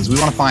help with, is we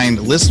want to find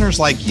listeners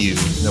like you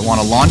that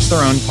want to launch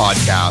their own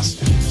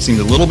podcast. Seemed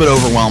a little bit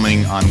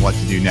overwhelming on what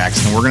to do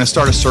next. And we're going to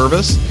start a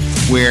service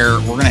where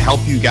we're going to help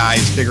you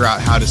guys figure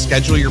out how to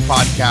schedule your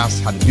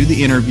podcast, how to do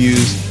the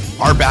interviews.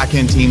 Our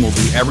back-end team will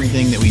do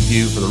everything that we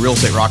do for the Real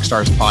Estate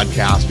Rockstars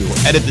podcast. We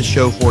will edit the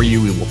show for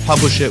you. We will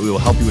publish it. We will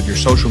help you with your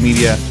social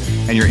media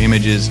and your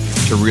images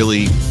to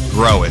really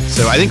grow it.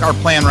 So I think our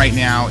plan right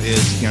now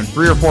is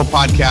 3 or 4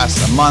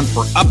 podcasts a month.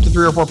 We're up to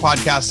 3 or 4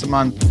 podcasts a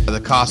month. The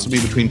cost will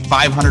be between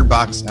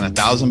 $500 and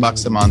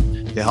 $1,000 a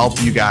month to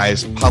help you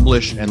guys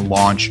publish and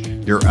launch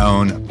your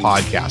own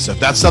podcast. So if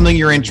that's something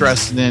you're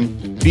interested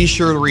in, be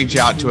sure to reach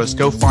out to us.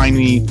 Go find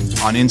me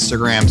on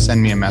Instagram.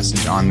 Send me a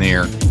message on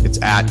there.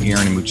 It's at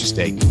Aaron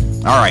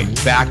Amuchastegui. All right,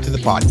 back to the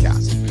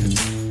podcast.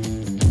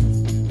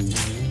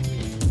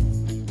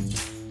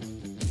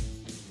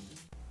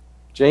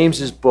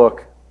 James's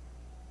book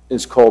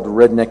is called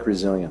Redneck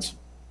Resilience.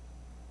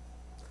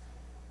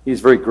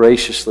 He's very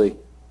graciously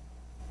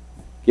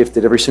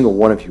gifted every single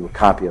one of you a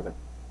copy of it.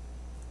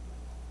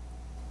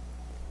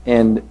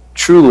 And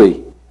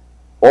truly,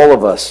 all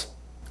of us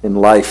in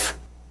life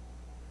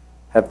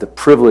have the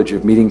privilege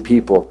of meeting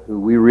people who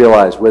we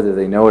realize, whether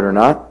they know it or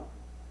not,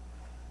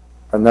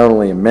 are not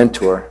only a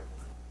mentor,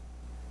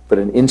 but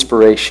an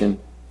inspiration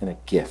and a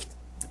gift.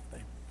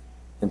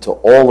 And to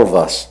all of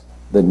us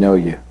that know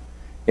you,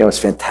 it's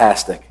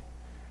fantastic.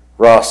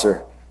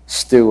 Rosser,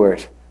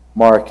 Stewart,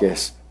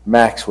 Marcus,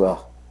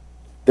 Maxwell,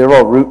 they're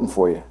all rooting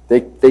for you.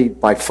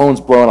 My phone's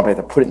blowing up. I have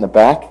to put it in the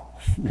back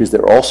because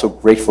they're also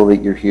grateful that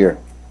you're here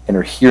and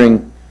are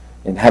hearing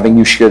and having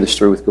you share the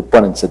story with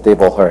GoBundance that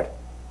they've all heard.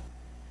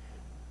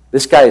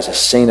 This guy is a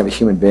saint of a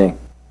human being.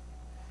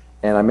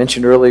 And I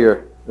mentioned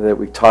earlier that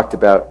we talked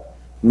about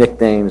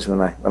nicknames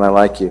when I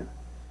like you.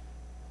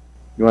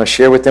 You want to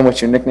share with them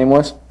what your nickname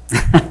was?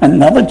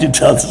 Now that you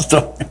tell the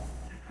story.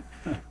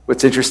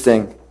 What's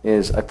interesting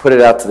is I put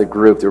it out to the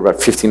group. There were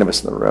about 15 of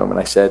us in the room, and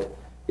I said,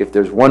 if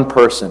there's one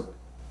person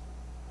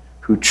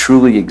who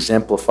truly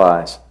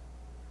exemplifies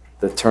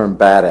the term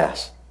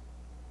badass,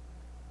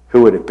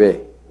 who would it be?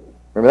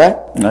 Remember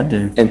that? I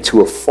do. And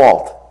to a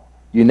fault,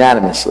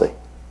 unanimously,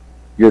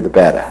 you're the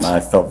badass. I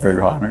felt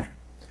very honored.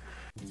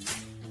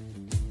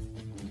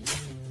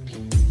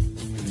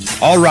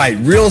 All right,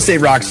 Real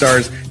Estate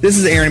Rockstars, this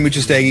is Aaron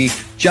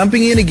Amuchastegui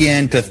jumping in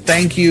again to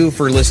thank you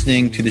for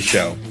listening to the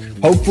show.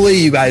 Hopefully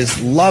you guys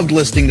loved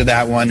listening to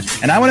that one.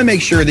 And I want to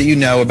make sure that you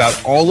know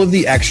about all of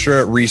the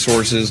extra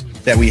resources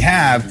that we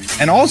have.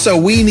 And also,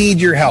 we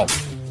need your help.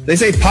 They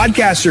say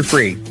podcasts are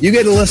free. You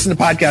get to listen to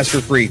podcasts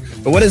for free.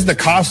 But what is the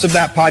cost of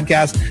that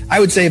podcast? I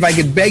would say if I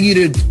could beg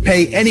you to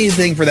pay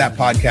anything for that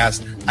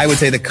podcast, I would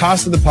say the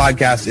cost of the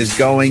podcast is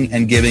going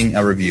and giving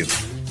a review.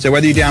 So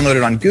whether you download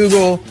it on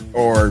Google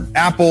or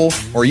Apple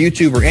or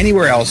YouTube or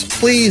anywhere else,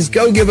 please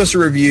go give us a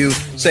review.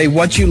 Say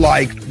what you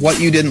liked, what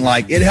you didn't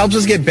like. It helps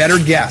us get better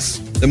guests.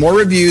 The more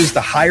reviews, the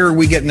higher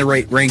we get in the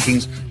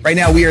rankings. Right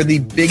now, we are the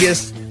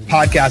biggest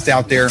podcast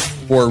out there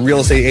for real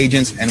estate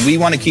agents, and we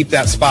want to keep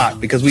that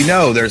spot because we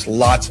know there's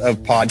lots of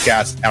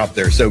podcasts out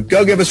there. So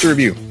go give us a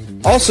review.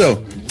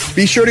 Also,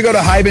 be sure to go to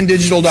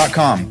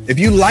hibandigital.com. If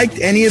you liked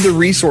any of the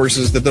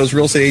resources that those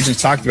real estate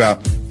agents talked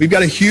about, we've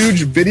got a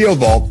huge video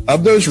vault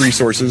of those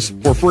resources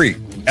for free.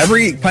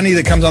 Every penny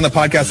that comes on the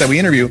podcast that we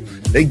interview,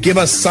 they give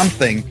us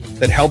something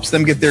that helps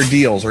them get their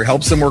deals or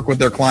helps them work with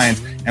their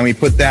clients, and we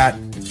put that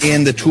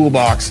in the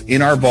toolbox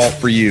in our vault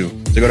for you.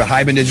 So go to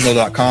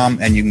hibandigital.com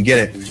and you can get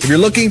it. If you're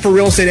looking for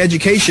real estate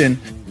education,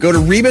 go to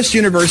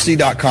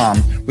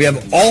rebusuniversity.com. We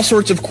have all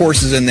sorts of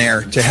courses in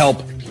there to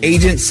help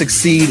agents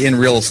succeed in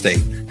real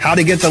estate. How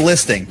to get the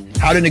listing,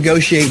 how to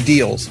negotiate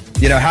deals,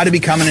 how to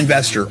become an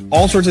investor,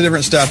 all sorts of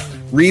different stuff,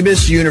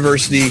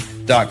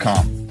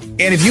 rebusuniversity.com.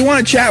 And if you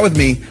want to chat with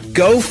me,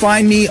 go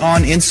find me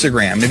on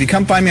Instagram. And if you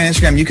come find me on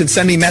Instagram, you can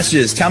send me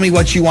messages. Tell me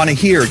what you want to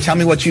hear. Tell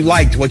me what you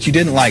liked, what you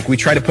didn't like. We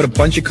try to put a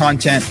bunch of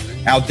content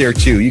out there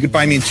too. You can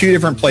find me in 2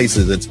 different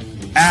places. It's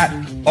at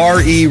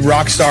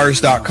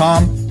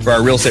rerockstars.com for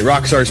our Real Estate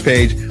Rockstars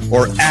page,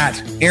 or at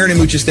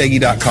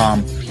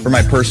aaronamuchastegui.com for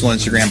my personal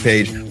Instagram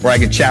page, where I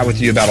can chat with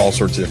you about all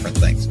sorts of different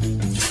things.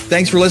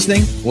 Thanks for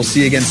listening. We'll see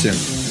you again soon.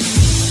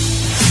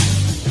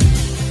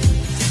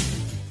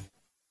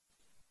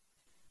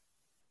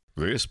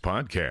 This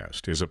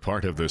podcast is a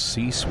part of the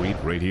C-Suite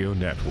Radio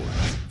Network.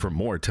 For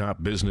more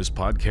top business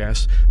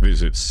podcasts,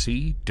 visit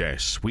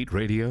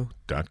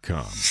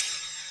c-suiteradio.com.